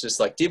 So I was just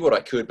like, did what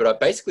I could, but I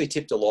basically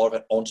tipped a lot of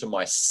it onto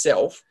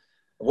myself.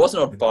 I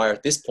wasn't on fire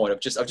at this point. I've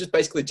just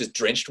basically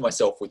drenched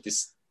myself with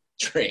this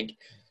drink.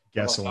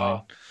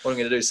 Gasoline. What am I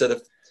going to do?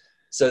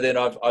 So then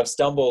I've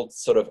stumbled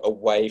sort of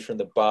away from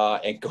the bar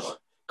and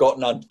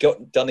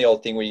done the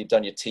old thing where you've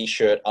done your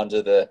t-shirt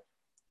under the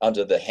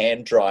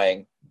hand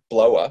drying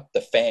blower,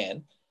 the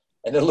fan,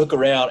 and then look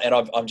around and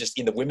I'm just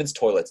in the women's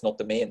toilets, not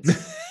the men's.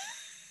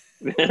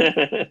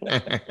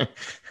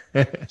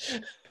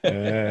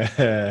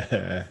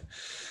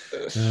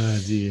 Oh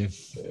dear.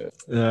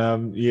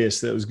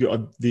 Yes, that was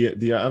good.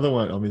 The other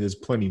one, I mean, there's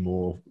plenty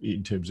more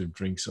in terms of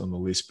drinks on the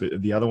list,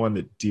 but the other one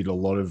that did a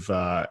lot of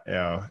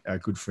our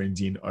good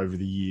friends in over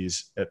the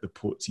years at the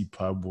Portsea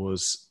pub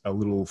was a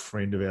little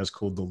friend of ours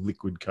called the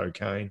Liquid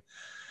Cocaine,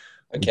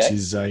 which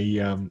is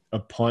a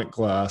pint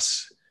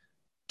glass,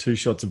 2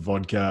 shots of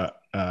vodka,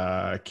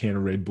 a can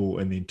of Red Bull,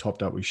 and then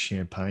topped up with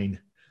champagne.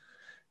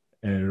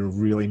 And it'll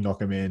really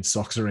knock a man's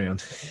socks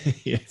around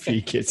if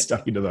you get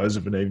stuck into those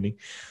of an evening.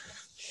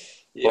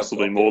 Yeah,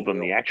 possibly more than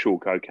the actual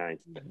cocaine.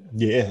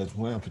 Yeah,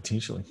 wow,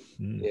 potentially.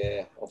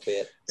 Yeah, I'll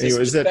bet. So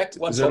anyway, is that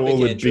all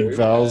the Andrew, big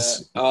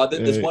vowels?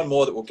 There's one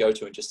more that we'll go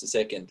to in just a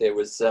second. There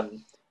was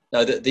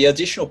the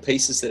additional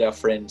pieces that our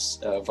friends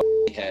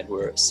had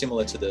were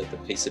similar to the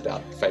piece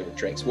about favourite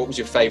drinks. What was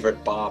your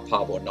favourite bar,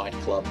 pub, or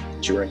nightclub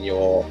during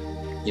your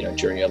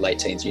late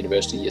teens,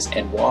 university years,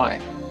 and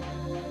why?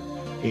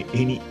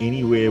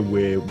 Anywhere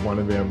where one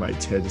of our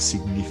mates had a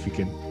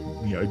significant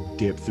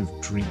depth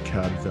of drink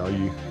card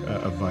value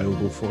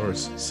available for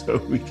us, so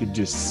we could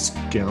just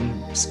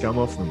scum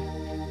off them.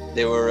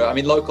 There were, I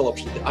mean, local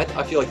options.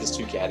 I feel like there's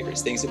two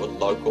categories: things that were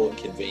local and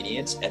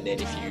convenient, and then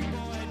if you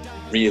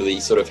really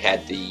sort of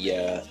had the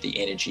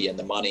energy and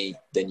the money,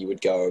 then you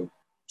would go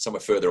somewhere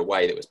further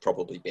away that was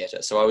probably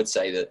better. So I would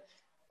say that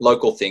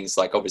local things,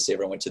 like obviously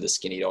everyone went to the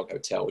Skinny Dog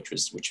Hotel, which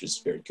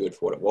was very good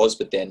for what it was.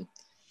 But then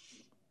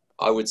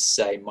I would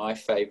say my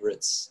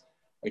favourites,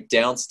 like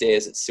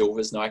downstairs at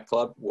Silver's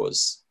nightclub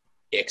was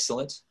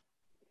excellent.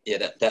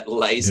 Yeah, that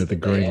laser. Yeah, the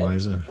green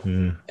laser.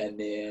 Yeah. And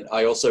then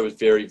I also was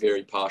very,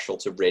 very partial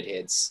to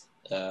Redheads,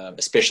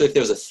 especially if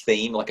there was a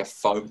theme, like a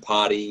foam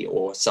party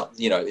or something.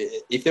 You know,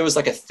 if there was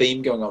like a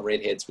theme going on,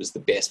 Redheads was the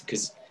best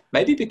because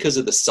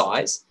of the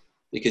size,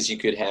 because you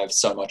could have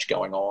so much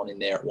going on in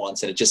there at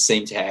once, and it just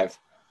seemed to have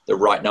the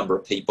right number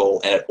of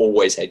people, and it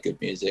always had good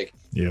music.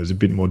 Yeah, it was a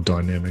bit more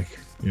dynamic.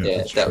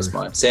 Yeah, that was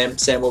mine. Sam,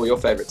 what were your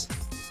favourites?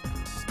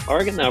 I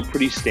reckon they were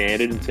pretty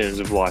standard in terms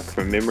of, like,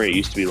 from memory, it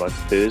used to be like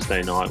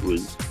Tuesday night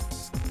was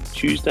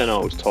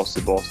Toss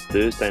the Boss.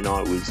 Thursday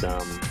night was the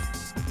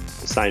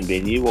same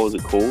venue. What was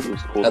it called? It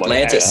was called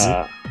Atlantis.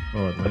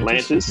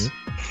 Atlantis.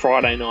 Yeah.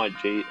 Friday night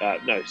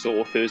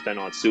or Thursday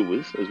night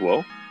Silvers as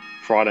well.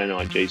 Friday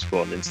night G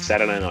Spot, and then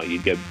Saturday night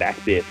you'd go back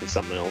there for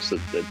something else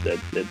that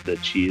the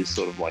Cheers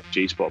sort of like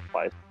G Spot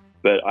place.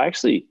 But I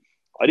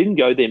didn't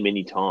go there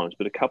many times,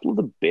 but a couple of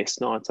the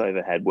best nights I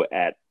ever had were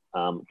at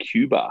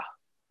Cuba.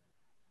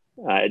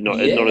 Not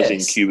as in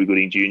Cuba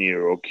Gooding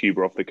Jr. or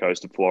Cuba off the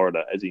coast of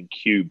Florida, as in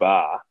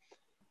Cuba.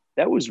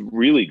 That was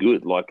really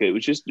good. Like,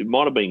 it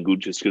might have been good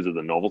just because of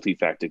the novelty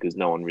factor, because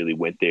no one really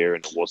went there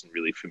and it wasn't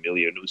really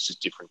familiar and it was just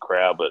a different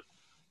crowd. But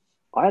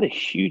I had a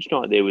huge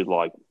night there with,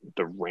 like,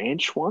 the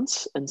Ranch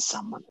once and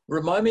someone.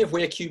 Remind me of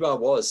where Cuba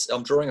was.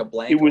 I'm drawing a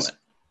blank on it.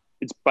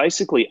 It's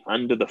basically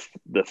under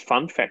the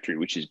Fun Factory,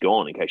 which is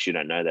gone, in case you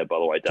don't know that, by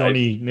the way,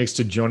 Dave. Next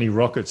to Johnny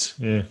Rockets,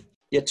 yeah.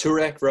 Yeah,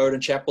 Toorak Road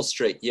and Chapel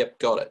Street. Yep,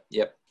 got it.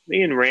 Yep.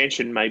 Me and Ranch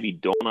and maybe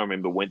Dawn, I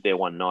remember, went there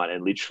one night,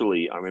 and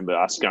literally I remember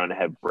us going to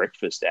have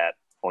breakfast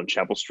on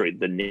Chapel Street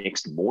the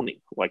next morning,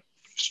 like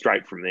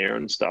straight from there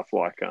and stuff.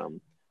 Like,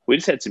 we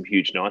just had some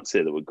huge nights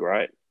there that were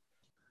great.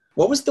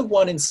 What was the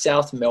one in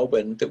South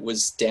Melbourne that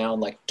was down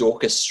like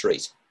Dorcas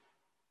Street?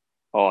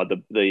 Oh,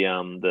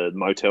 the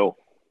motel.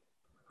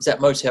 Is that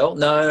Motel?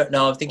 No,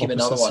 I'm thinking of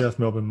another one. South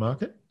Melbourne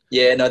Market?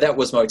 Yeah, no, that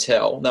was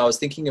Motel. No, I was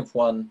thinking of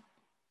one.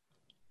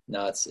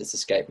 No, it's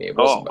escaped me. It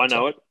wasn't Motel. I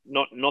know it.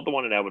 Not the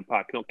one at Albert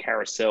Park. Not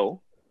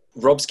Carousel.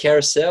 Rob's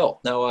Carousel.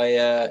 No,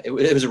 it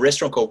was a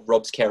restaurant called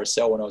Rob's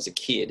Carousel when I was a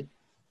kid,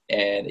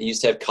 and it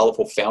used to have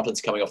colourful fountains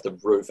coming off the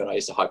roof, and I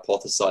used to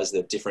hypothesize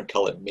the different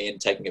coloured men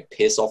taking a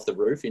piss off the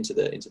roof into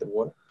the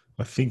water.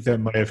 I think that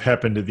may have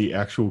happened at the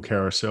actual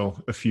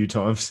Carousel a few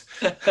times.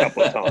 A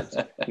couple of times.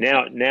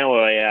 Now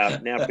a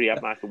pretty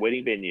upmarket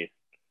wedding venue.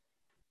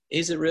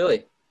 Is it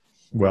really?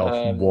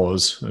 Well,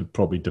 was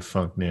probably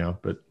defunct now,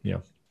 but yeah.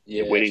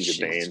 Yeah, weddings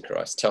are banned.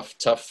 Christ,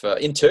 tough.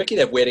 In Turkey,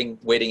 they have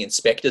wedding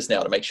inspectors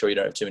now to make sure you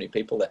don't have too many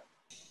people there.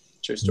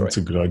 True story. That's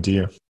a good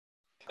idea.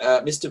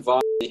 Mr.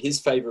 Vi, his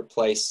favourite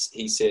place,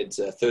 he said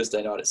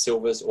Thursday night at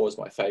Silver's, always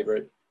my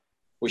favourite.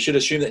 We should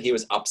assume that he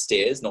was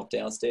upstairs, not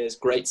downstairs.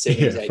 Great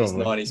 70s, 80s,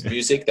 90s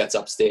music, that's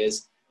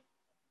upstairs.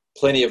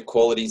 Plenty of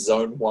quality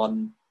Zone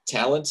 1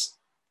 talent,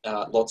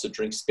 lots of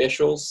drink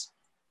specials.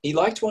 He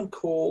liked one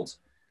called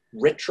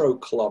Retro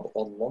Club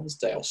on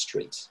Lonsdale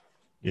Street.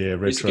 Yeah,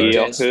 Retro.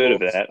 Yeah, I've heard of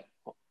that.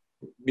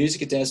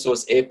 Music at dance floor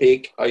is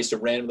epic. I used to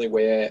randomly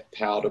wear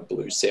powder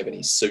blue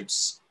 70s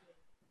suits.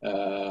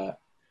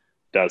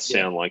 Does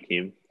sound like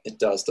him. It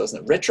does,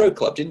 doesn't it? Retro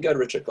Club. Didn't go to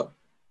Retro Club.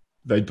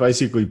 They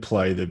basically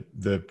play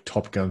the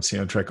Top Gun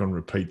soundtrack on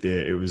repeat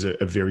there. It was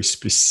a very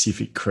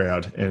specific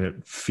crowd, and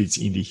it fits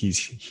into his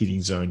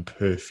hitting zone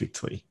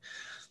perfectly.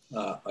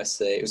 I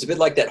see. It was a bit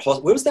like that.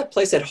 Where was that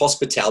place that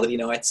hospitality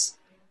nights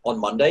on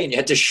Monday, and you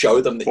had to show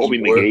them that Bobby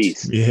you worked?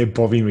 McGee's. Yeah,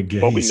 Bobby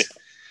McGee's.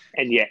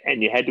 And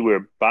you had to wear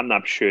a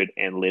button-up shirt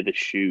and leather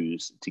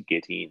shoes to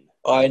get in.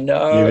 I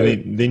know. Yeah,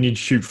 then you'd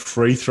shoot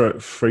free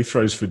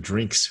throws for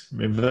drinks.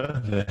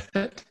 Remember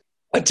that?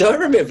 I don't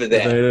remember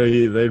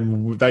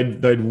that.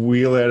 They'd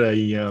wheel out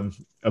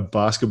a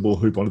basketball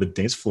hoop onto the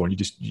dance floor, and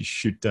you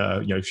shoot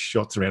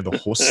shots around the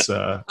horse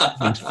for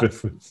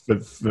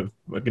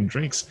fucking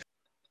drinks.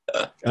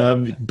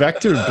 Back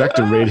to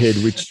Redhead,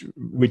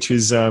 which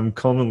is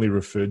commonly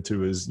referred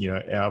to as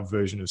our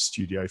version of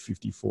Studio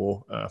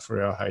 54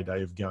 for our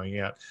heyday of going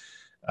out.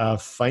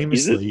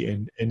 Famously,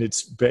 and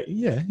it's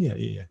it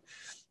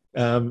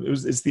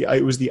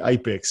was the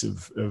apex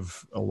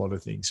of a lot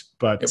of things,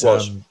 but it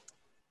was.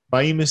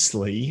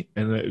 Famously,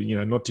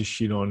 and not to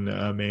shit on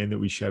a man that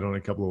we shat on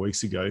a couple of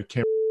weeks ago,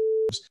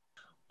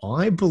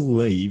 I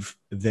believe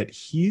that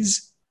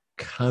his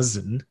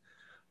cousin,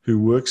 who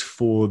works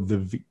for the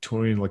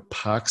Victorian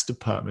Parks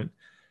Department,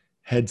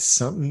 had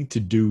something to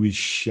do with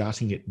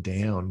shutting it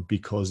down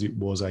because it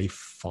was a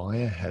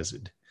fire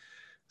hazard.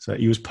 So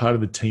he was part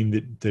of the team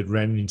that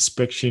ran an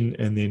inspection,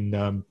 and then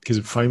because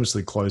it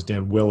famously closed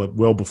down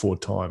well before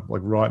time,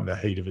 right in the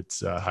heat of its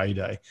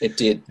heyday. It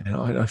did, and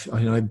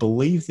I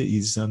believe that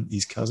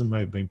his cousin may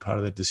have been part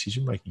of that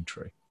decision-making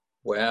tree.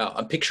 Wow.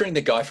 I'm picturing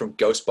the guy from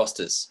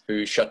Ghostbusters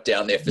who shut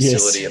down their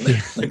facility and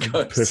the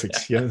ghosts.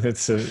 Perfect. Yeah,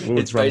 that's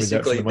it's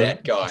basically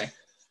that guy.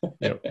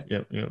 Yep.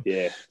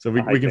 Yeah. So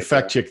we can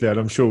fact check that.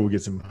 I'm sure we'll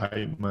get some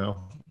hate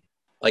mail.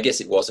 I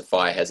guess it was a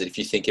fire hazard. If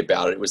you think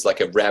about it, it was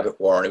like a rabbit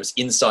warren. It was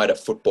inside a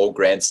football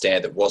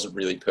grandstand that wasn't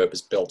really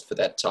purpose-built for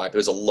that type. There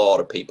was a lot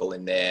of people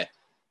in there.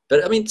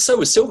 But, I mean, so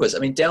was Silver's. I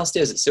mean,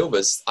 downstairs at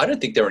Silver's, I don't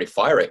think there were any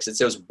fire exits.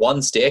 There was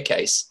one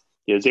staircase.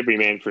 Yeah, it was every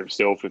man for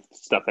himself if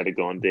stuff had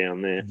gone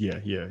down there. Yeah.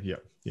 Yeah,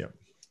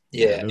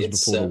 it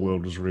was before the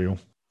world was real.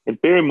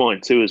 And bear in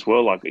mind, too, as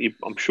well, like,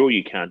 I'm sure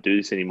you can't do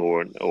this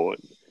anymore, or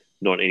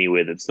not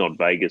anywhere that's not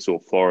Vegas or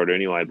Florida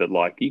anyway, but,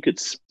 like, you could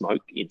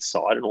smoke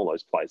inside in all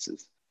those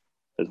places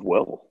as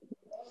well.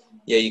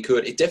 Yeah, you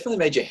could. It definitely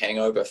made your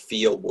hangover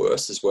feel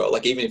worse as well.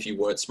 Like, even if you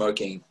weren't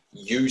smoking,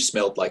 you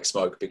smelled like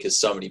smoke because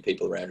so many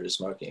people around you were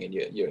smoking, and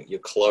your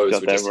clothes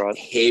were just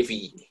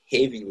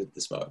heavy with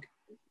the smoke.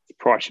 The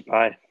price you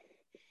pay.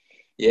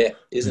 Yeah,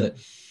 isn't it?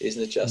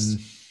 Isn't it just?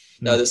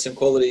 No, there's some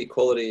quality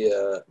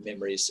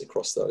memories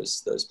across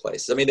those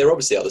places. I mean, there are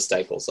obviously other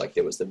staples, like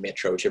there was the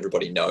Metro, which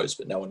everybody knows,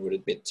 but no one would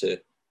admit to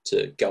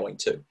going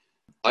to.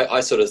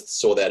 I sort of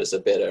saw that as a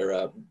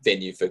better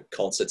venue for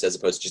concerts as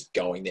opposed to just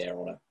going there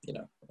on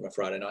a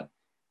Friday night.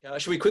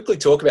 Should we quickly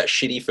talk about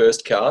shitty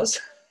first cars?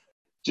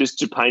 Just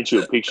to paint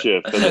you a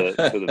picture for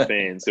the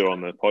fans who are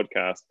on the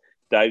podcast,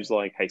 Dave's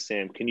like, "Hey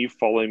Sam, can you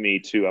follow me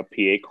to a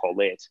Pierre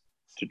Colette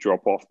to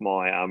drop off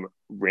my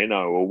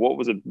Renault, or what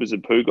was it? Was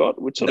it Peugeot?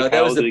 Which sort of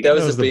car was it? That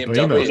was the BMW.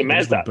 Beamer. It was a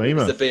Mazda. It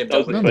was the BMW.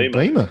 That was the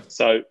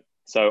Beamer.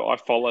 So I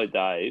followed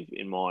Dave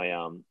in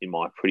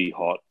my pretty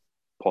hot,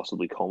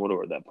 possibly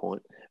Commodore at that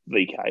point,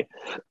 VK,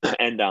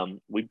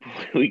 and we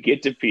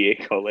get to Pierre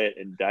Colette,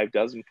 and Dave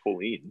doesn't pull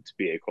in to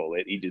Pierre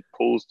Colette. He just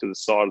pulls to the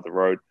side of the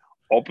road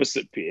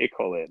opposite Pierre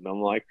Colette, and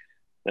I'm like,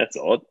 that's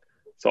odd.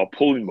 So I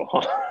pull him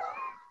behind.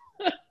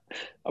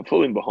 I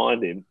pull him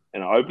behind him,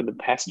 and I open the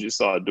passenger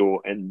side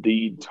door, and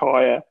the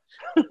entire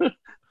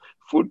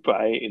foot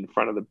bay in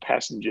front of the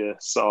passenger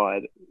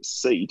side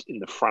seat in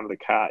the front of the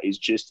car is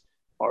just,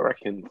 I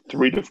reckon,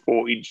 3 to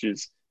 4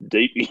 inches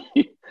deep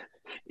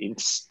in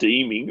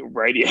steaming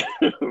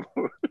radiator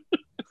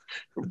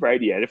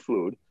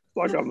fluid.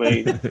 Like, I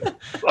mean,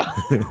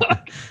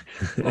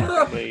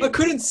 I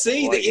couldn't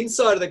see. The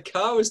inside of the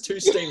car was too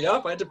steamed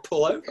up. I had to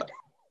pull over.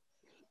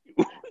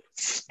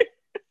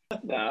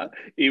 Nah,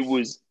 it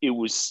was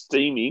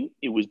steaming.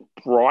 It was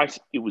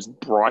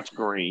bright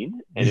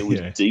green, and it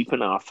was deep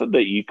enough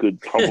that you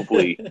could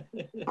probably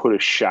put a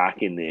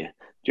shark in there.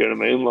 Do you know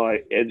what I mean?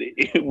 Like, and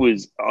it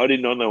was. I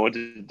did not know what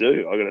to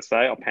do. I got to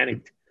say, I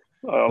panicked.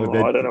 I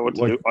don't know what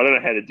to do. I don't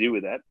know how to deal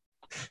with that.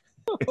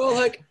 Well,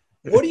 like,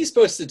 what are you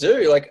supposed to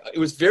do? Like, it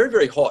was very,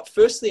 very hot.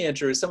 Firstly,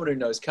 Andrew, as someone who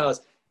knows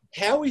cars,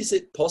 how is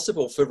it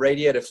possible for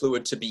radiator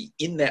fluid to be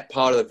in that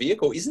part of the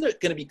vehicle? Isn't it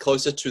going to be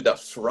closer to the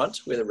front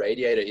where the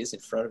radiator is in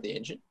front of the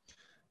engine?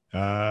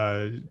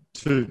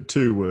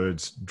 Two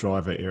words: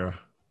 driver error.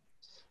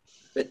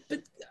 But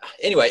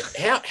anyway,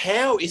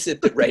 how is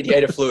it that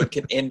radiator fluid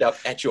can end up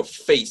at your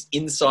feet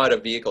inside a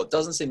vehicle? It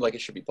doesn't seem like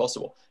it should be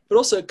possible. But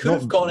also, it could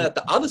have gone out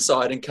the other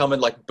side and come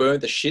and like burn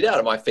the shit out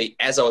of my feet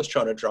as I was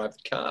trying to drive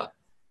the car.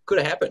 Could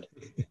have happened.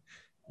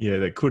 Yeah,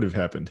 that could have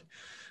happened.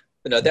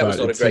 But no, that was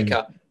not a great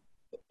car.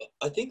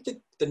 I think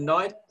that the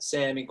night,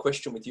 Sam, in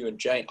question with you and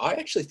Jane, I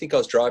actually think I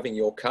was driving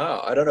your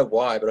car. I don't know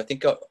why, but I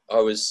think I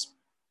was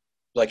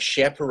like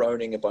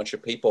chaperoning a bunch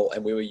of people,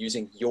 and we were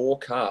using your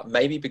car,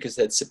 maybe because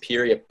they had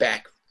superior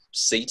back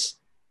seat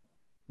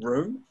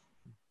room.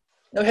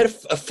 No, we had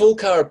a full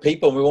car of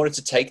people, and we wanted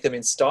to take them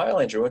in style,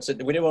 Andrew. We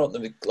didn't want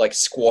them like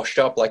squashed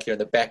up like you're in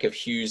the back of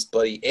Hugh's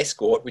bloody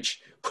Escort,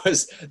 which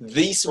was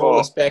the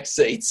smallest back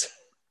seats.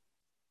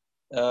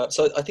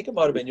 So I think it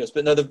might have been yours.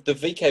 But no, the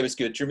VK was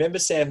good. Do you remember,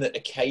 Sam, that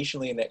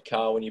occasionally in that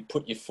car, when you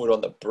put your foot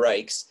on the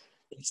brakes,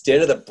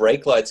 instead of the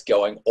brake lights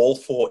going, all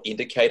 4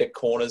 indicator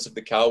corners of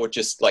the car would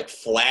just like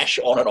flash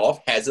on and off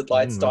hazard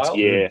light style?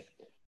 Yeah.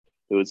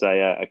 There was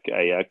a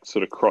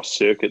sort of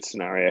cross-circuit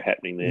scenario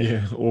happening there.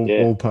 Yeah,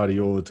 all party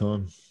all the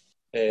time.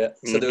 Yeah,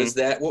 so there was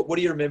that. What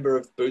do you remember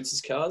of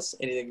Boots' cars?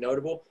 Anything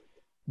notable?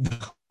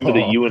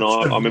 But you and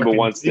I remember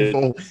once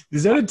that.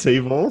 Is that a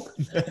T-ball?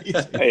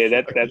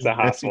 Yeah, that's a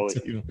half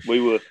volley.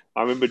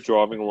 I remember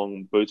driving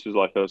along. Boots was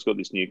like, "Oh, it's got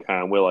this new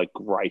car," and we're like,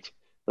 "Great,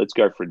 let's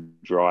go for a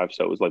drive."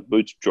 So it was like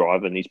Boots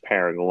driving, he's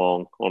powering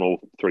along on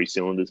all 3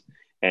 cylinders,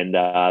 and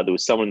there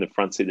was someone in the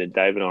front seat, and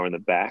Dave and I were in the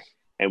back,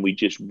 and we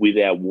just,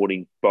 without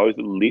warning, both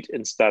lit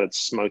and started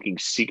smoking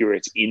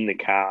cigarettes in the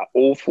car,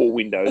 all 4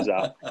 windows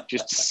up,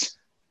 just.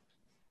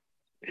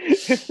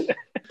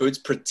 Boots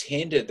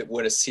pretended that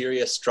when a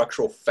serious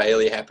structural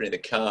failure happened in the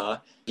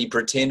car, he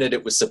pretended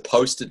it was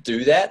supposed to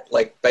do that.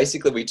 Like,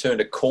 basically, we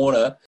turned a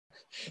corner.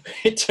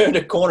 It turned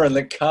a corner, and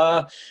the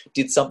car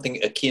did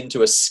something akin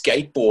to a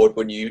skateboard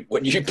when you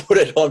put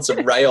it on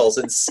some rails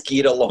and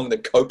skid along the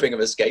coping of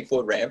a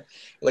skateboard ramp.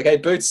 Like, hey,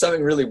 Boots,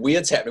 something really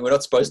weird's happening. We're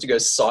not supposed to go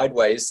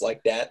sideways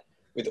like that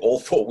with all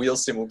 4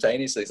 wheels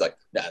simultaneously. He's like,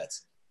 no,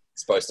 that's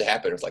supposed to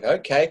happen. It's like,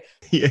 okay.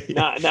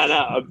 Yeah.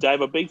 No,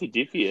 Dave, I beg to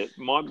differ.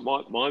 My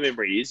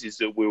memory is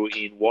that we were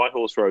in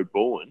Whitehorse Road,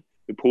 Bourne.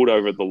 We pulled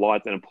over at the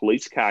lights and a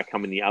police car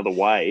coming the other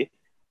way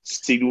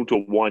signaled to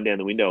wind down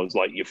the window. It was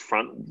like your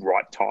front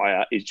right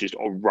tyre is just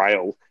on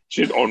rail,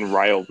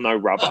 no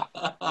rubber.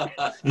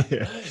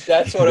 Yeah.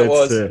 That's what it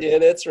was. Yeah,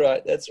 that's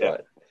right. That's right.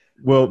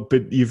 Well,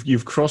 but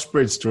you've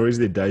crossbred stories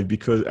there, Dave,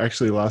 because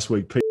actually last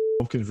week Pete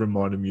Tompkins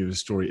reminded me of a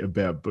story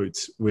about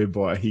boots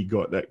whereby he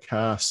got that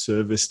car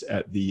serviced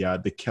at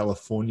the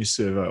California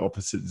servo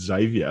opposite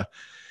Xavier,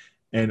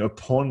 and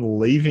upon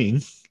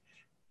leaving,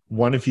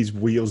 one of his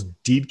wheels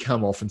did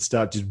come off and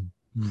start just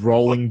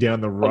rolling down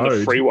the road on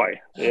the freeway.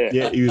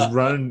 Yeah, he was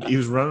running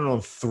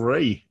on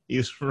 3. He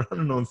was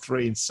running on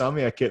 3 and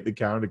somehow kept the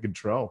car under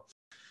control.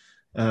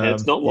 And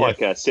it's not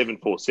like a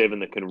 747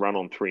 that can run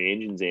on 3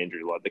 engines,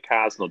 Andrew. Like the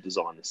car's not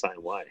designed the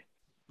same way.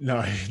 No,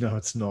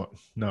 it's not.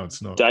 No,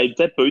 it's not. Dave,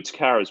 that Boots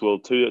car as well.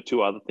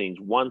 Two other things.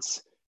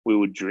 Once we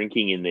were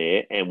drinking in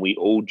there and we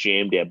all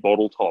jammed our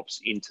bottle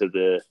tops into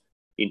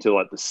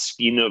like the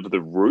skin of the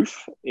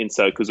roof, and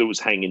so because it was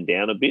hanging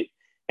down a bit.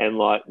 And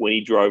like when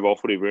he drove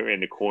off, whatever,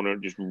 around the corner,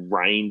 it just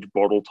rained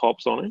bottle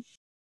tops on him.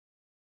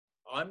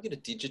 I'm going to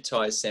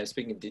digitize, Sam.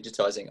 Speaking of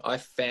digitizing, I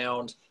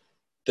found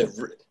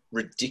the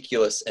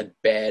ridiculous and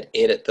bad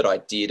edit that I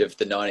did of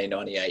the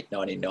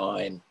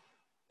 1998-99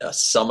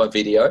 summer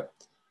video.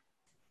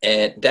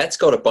 And that's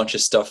got a bunch of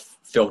stuff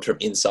filmed from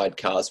inside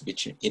cars,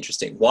 which is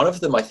interesting. One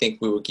of them, I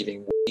think we were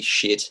giving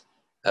shit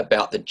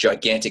about the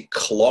gigantic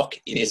clock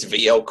in his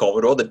VL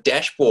Commodore. The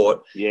dashboard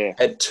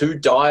had 2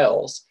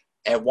 dials.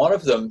 And one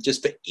of them,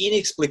 just for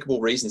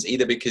inexplicable reasons,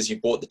 either because you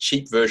bought the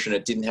cheap version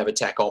and it didn't have a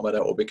tachometer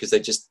or because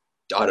they just,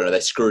 I don't know, they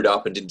screwed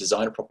up and didn't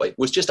design it properly,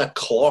 was just a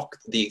clock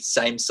the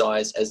same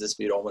size as the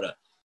speedometer.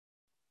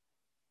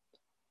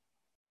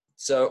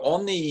 So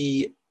on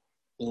the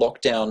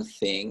lockdown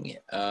thing,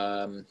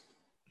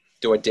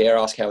 do I dare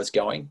ask how it's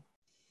going?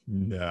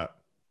 No.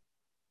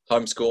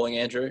 Homeschooling,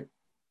 Andrew?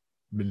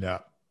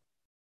 No.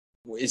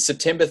 Is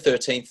September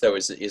 13th, though,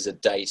 is a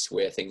date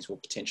where things will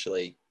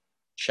potentially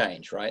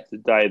change, right? The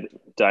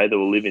day that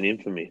will live in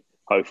infamy,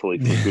 hopefully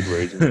for good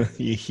reason.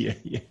 Yeah.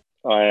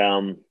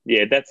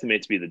 That's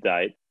meant to be the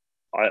date.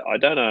 I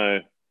don't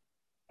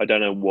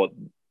know what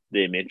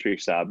their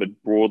metrics are,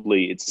 but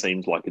broadly it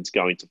seems like it's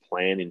going to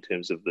plan in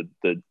terms of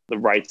the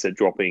rates are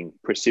dropping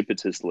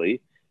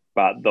precipitously,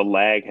 but the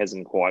lag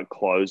hasn't quite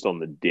closed on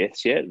the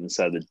deaths yet, and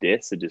so the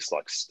deaths are just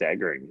like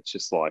staggering. It's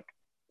just like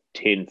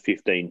 10,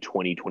 15,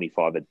 20,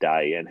 25 a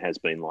day, and has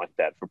been like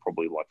that for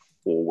probably like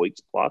 4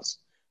 weeks plus.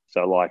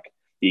 So like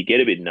you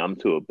get a bit numb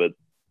to it, but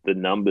the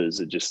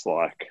numbers are just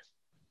like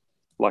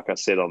I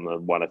said on the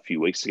one a few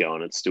weeks ago,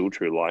 and it's still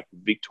true. Like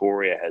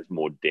Victoria has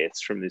more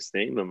deaths from this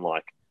thing than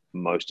like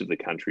most of the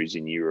countries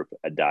in Europe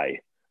a day.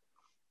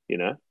 You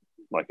know,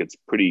 like it's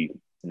pretty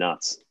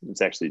nuts.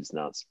 It's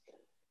nuts.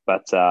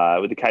 But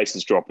with the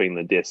cases dropping,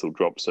 the deaths will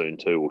drop soon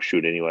too, or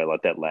should anyway.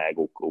 Like that lag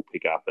will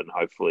pick up, and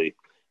hopefully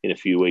in a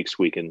few weeks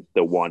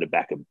they'll wind it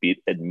back a bit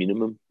at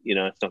minimum. You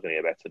know, it's not going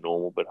to go back to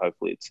normal, but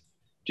hopefully it's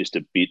just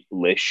a bit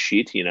less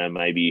shit. You know,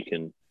 maybe you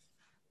can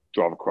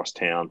drive across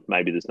town.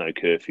 Maybe there's no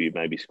curfew.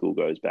 Maybe school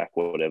goes back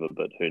or whatever,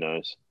 but who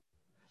knows?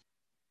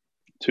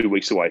 2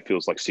 weeks away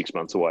feels like 6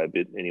 months away a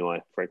bit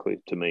anyway, frankly,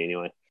 to me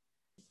anyway.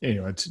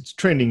 Anyway, it's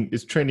trending.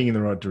 It's trending in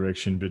the right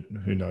direction, but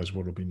who knows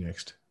what will be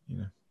next, you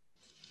know?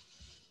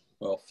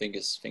 Well,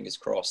 fingers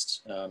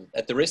crossed.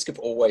 At the risk of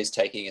always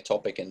taking a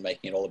topic and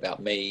making it all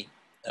about me,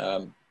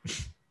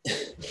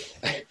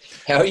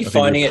 how are you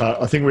finding it?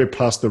 I think we're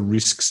past the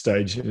risk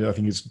stage. I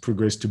think it's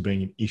progressed to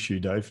being an issue,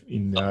 Dave,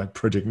 in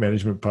project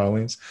management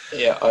parlance.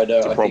 Yeah, I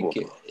know. I think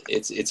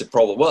it's a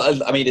problem.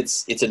 Well, I mean,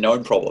 it's a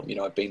known problem. You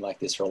know, I've been like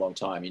this for a long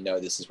time. You know,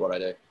 this is what I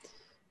do.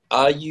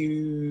 I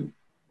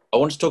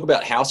want to talk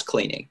about house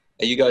cleaning.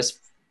 Are you guys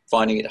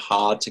finding it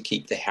hard to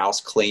keep the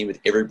house clean with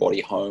everybody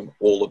home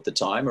all of the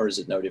time, or is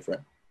it no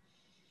different?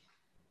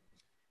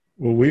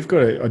 Well,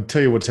 I'll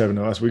tell you what's happened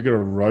to us. We've got a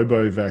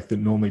robo-vac that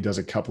normally does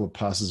a couple of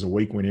passes a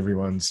week when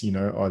everyone's, you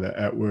know, either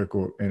at work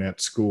and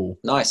at school.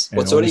 Nice.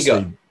 What sort do you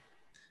got?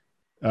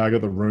 I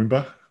got the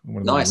Roomba,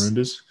 one of the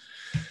Roombas.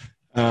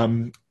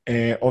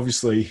 And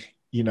obviously,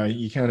 you know,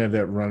 you can't have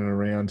that running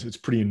around. It's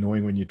pretty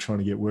annoying when you're trying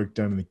to get work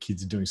done and the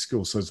kids are doing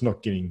school. So it's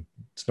not going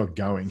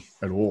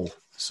at all.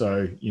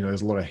 So, you know,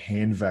 there's a lot of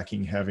hand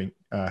vacuuming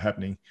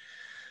happening.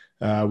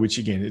 Which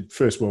again,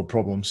 first world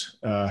problems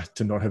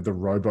to not have the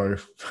robo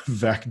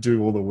vac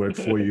do all the work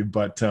for you.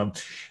 But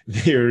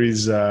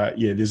there's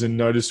a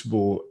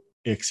noticeable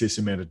excess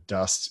amount of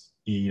dust,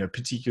 you know,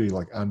 particularly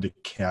like under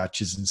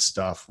couches and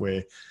stuff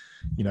where,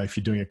 you know, if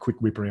you're doing a quick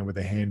whip around with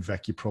a hand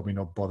vac, you're probably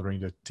not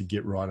bothering to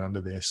get right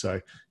under there. So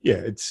yeah,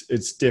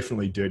 it's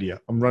definitely dirtier.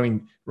 I'm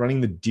running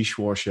the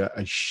dishwasher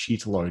a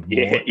shitload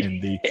more.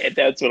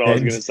 That's what I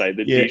was going to say.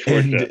 The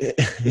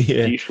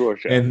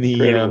dishwasher,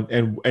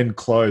 and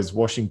clothes,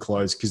 washing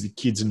clothes, because the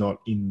kids are not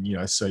in, you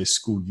know, say a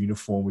school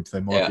uniform, which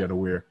they might be able to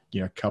wear, you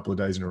know, a couple of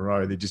days in a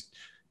row. They're just,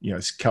 you know,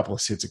 it's a couple of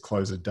sets of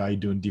clothes a day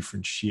doing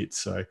different shit.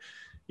 So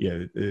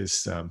yeah,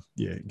 there's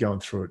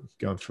going through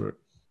it.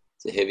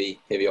 It's a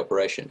heavy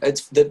operation.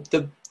 It's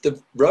the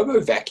robo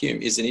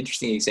vacuum is an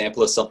interesting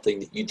example of something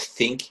that you'd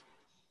think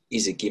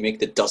is a gimmick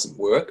that doesn't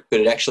work, but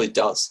it actually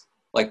does.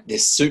 Like, they're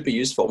super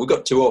useful. We've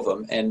got two of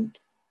them, and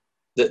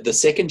the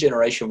second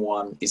generation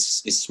one is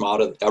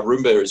smarter. Our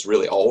Roomba is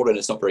really old and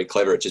it's not very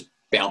clever. It just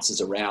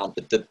bounces around.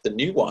 But the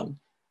new one,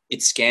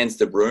 it scans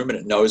the room and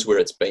it knows where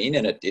it's been,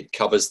 and it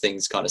covers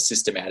things kind of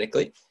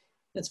systematically.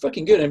 And it's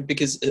fucking good. And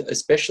because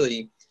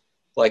especially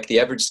like the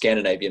average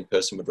Scandinavian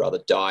person would rather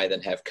die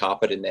than have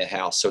carpet in their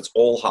house. So it's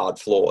all hard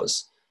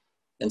floors.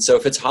 And so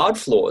if it's hard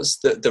floors,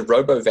 the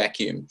robo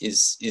vacuum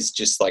is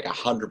just like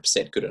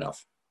 100% good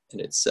enough. And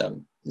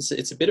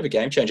it's a bit of a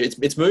game changer.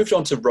 It's moved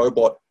on to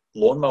robot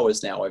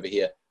lawnmowers now over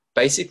here.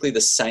 Basically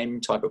the same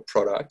type of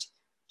product,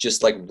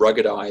 just like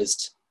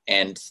ruggedized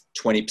and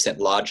 20%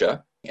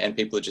 larger. And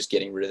people are just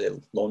getting rid of their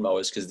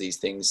lawnmowers because these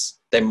things,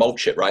 they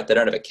mulch it, right? They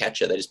don't have a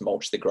catcher. They just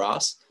mulch the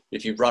grass.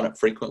 If you run it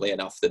frequently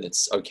enough, then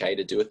it's okay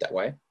to do it that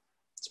way.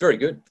 It's very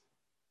good.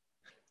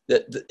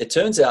 It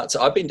turns out,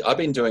 so I've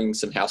been doing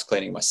some house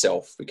cleaning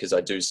myself because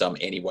I do some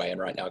anyway, and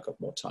right now I've got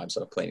more time,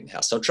 so I'm cleaning the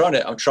house. So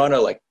I'm trying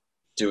to like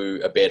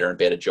do a better and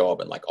better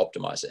job and like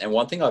optimize it. And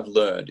one thing I've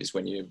learned is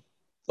when you,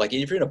 like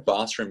if you're in a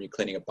bathroom, you're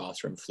cleaning a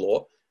bathroom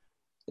floor,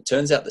 it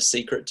turns out the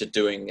secret to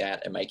doing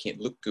that and making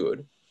it look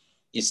good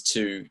is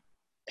to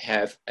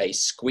have a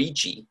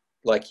squeegee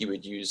like you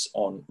would use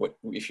on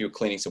if you were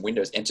cleaning some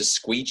windows, and to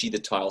squeegee the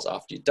tiles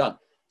after you're done.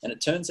 And it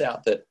turns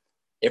out that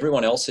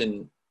everyone else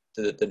in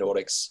the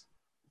Nordics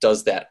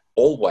does that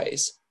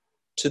always,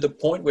 to the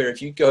point where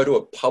if you go to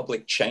a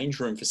public change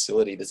room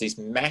facility, there's these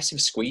massive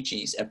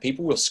squeegees and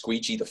people will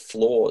squeegee the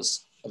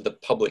floors of the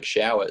public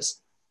showers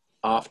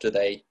after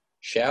they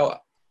shower.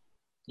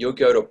 You'll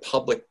go to a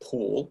public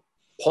pool,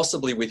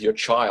 possibly with your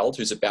child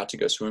who's about to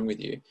go swim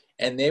with you,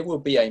 and there will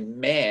be a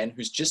man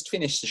who's just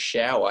finished the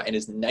shower and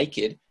is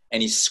naked,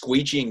 and he's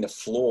squeegeeing the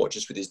floor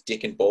just with his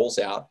dick and balls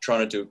out,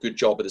 trying to do a good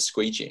job of the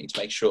squeegeeing to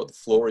make sure the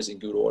floor is in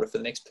good order for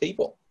the next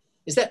people.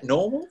 Is that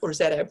normal or is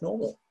that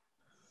abnormal?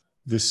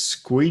 The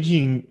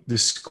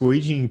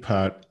squeegeeing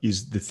part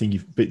is the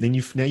thing. But then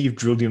you've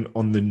drilled in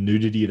on the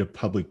nudity at a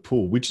public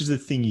pool. Which is the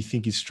thing you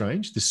think is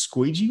strange? The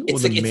squeegee or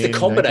it's the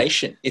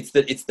combination.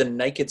 Naked? It's the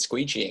naked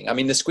squeegeeing. I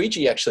mean, the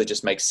squeegee actually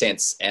just makes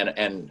sense,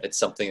 and it's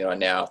something that I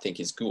now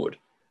think is good.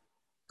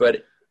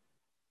 But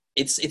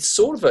it's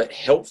sort of a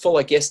helpful,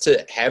 I guess,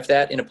 to have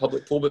that in a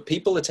public pool. But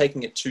people are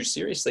taking it too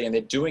seriously, and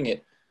they're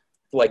doing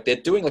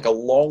like a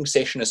long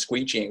session of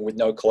squeegeeing with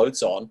no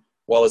clothes on,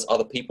 while there's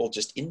other people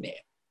just in there.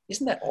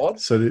 Isn't that odd?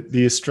 So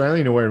the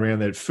Australian way around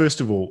that, first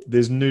of all,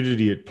 there's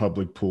nudity at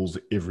public pools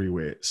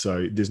everywhere.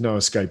 So there's no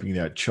escaping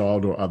that,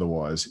 child or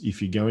otherwise.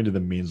 If you go into the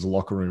men's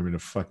locker room in a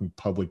fucking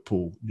public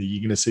pool,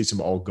 you're going to see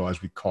some old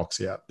guys with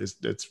cocks out.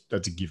 That's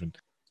a given.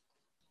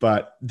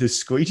 But the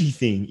squeegee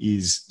thing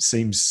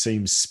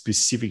seems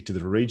specific to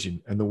the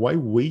region. And the way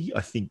we,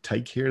 I think,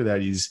 take care of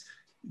that is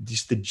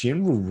just the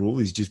general rule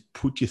is just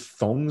put your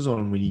thongs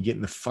on when you get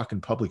in the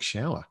fucking public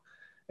shower.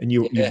 And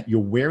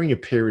you're wearing a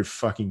pair of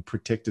fucking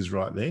protectors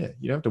right there.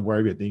 You don't have to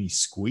worry about any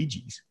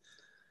squeegees.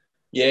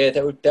 Yeah,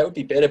 that would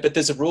be better. But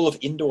there's a rule of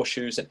indoor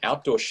shoes and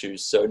outdoor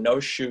shoes. So no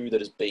shoe that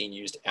is being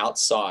used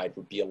outside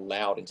would be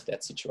allowed into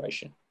that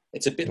situation.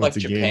 It's a bit like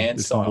Japan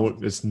style.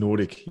 It's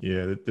Nordic.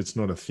 Yeah, that's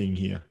not a thing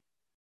here.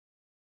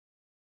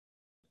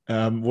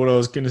 What I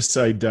was going to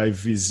say,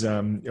 Dave, is it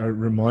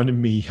reminded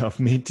me, I've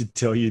meant to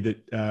tell you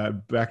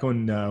that back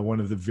on one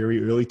of the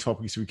very early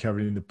topics we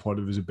covered in the pod,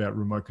 it was about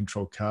remote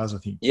control cars, I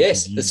think.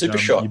 Yes, the Super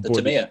Shot, the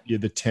Tamiya. Yeah,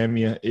 the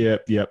Tamiya.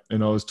 Yeah.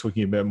 And I was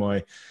talking about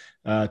my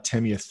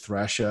Tamiya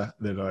Thrasher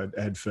that I'd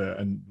had for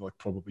like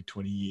probably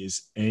 20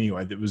 years.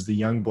 Anyway, that was the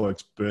young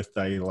bloke's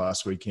birthday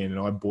last weekend,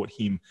 and I bought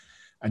him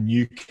a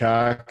new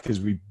car because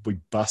we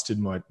busted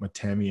my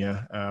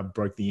Tamiya,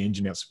 broke the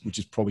engine out, which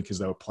is probably because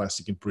they were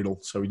plastic and brittle.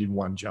 So we did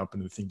one jump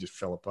and the thing just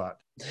fell apart,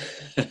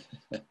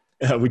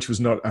 which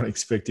was not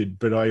unexpected.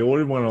 But I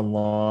ordered one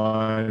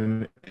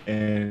online,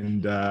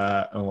 and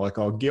I'm like,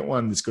 I'll get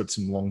one that's got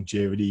some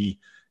longevity.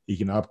 You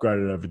can upgrade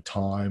it over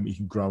time. You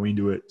can grow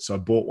into it. So I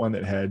bought one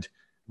that had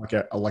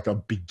like a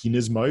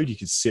beginner's mode. You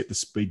could set the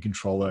speed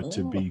controller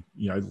to be,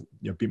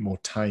 a bit more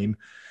tame.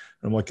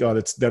 I'm like, oh,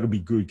 that'll be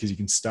good because you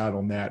can start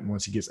on that, and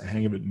once he gets the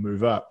hang of it and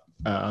move up.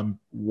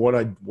 What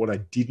I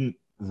didn't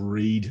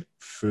read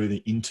further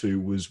into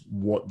was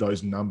what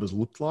those numbers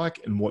looked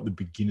like and what the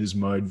beginner's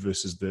mode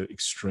versus the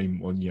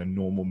extreme or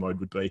normal mode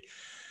would be.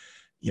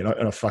 And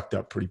I fucked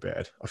up pretty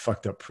bad.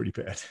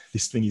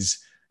 This thing is,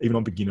 even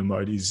on beginner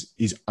mode, is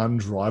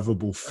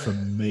undrivable for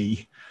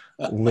me,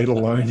 let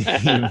alone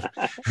him.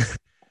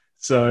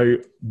 So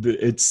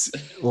it's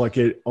like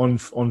on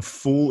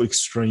full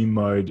extreme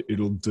mode,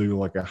 it'll do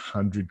like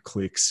 100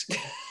 clicks,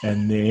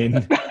 and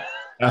then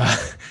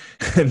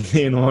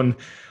on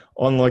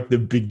like the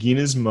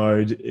beginner's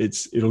mode,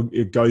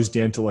 it goes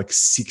down to like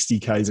 60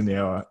 k's an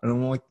hour, and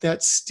I'm like,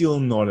 that's still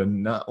not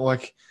enough.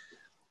 Like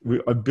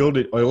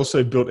I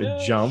also built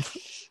a jump,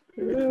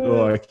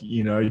 like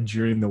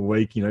during the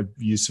week,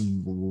 use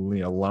some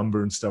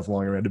lumber and stuff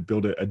lying around to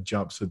build a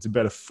jump. So it's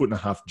about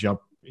 1.5 foot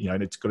jump,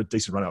 and it's got a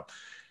decent run up.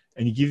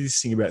 and you give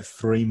this thing about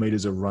 3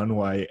 meters of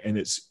runway, and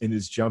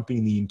it's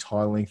jumping the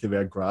entire length of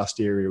our grassed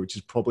area, which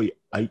is probably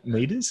 8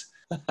 meters.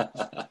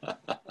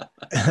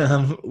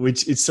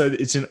 Which it's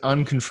an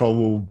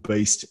uncontrollable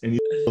beast. And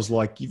I was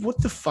like,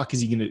 what the fuck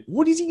is he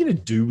gonna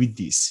do with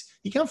this?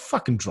 He can't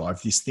fucking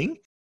drive this thing.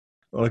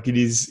 Like it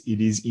is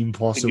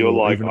impossible. And you're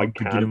like, even I on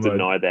can't beginner mode.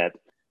 deny that.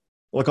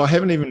 Like I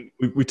haven't even,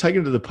 we've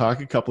taken it to the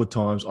park a couple of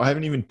times. I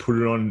haven't even put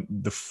it on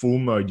the full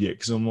mode yet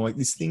because I'm like,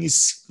 this thing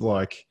is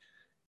like,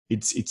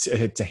 it's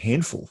a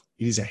handful.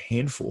 It is a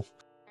handful.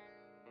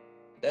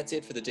 That's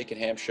it for the Dick and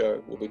Ham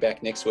show. We'll be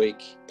back next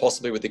week,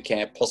 possibly with the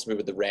camp, possibly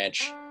with the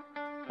ranch.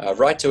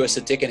 Write to us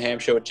at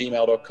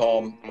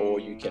dickandhamshow@gmail.com, or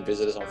you can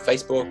visit us on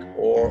Facebook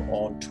or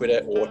on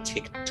Twitter or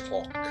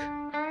TikTok.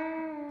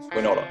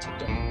 We're not on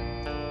TikTok.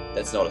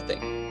 That's not a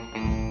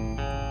thing.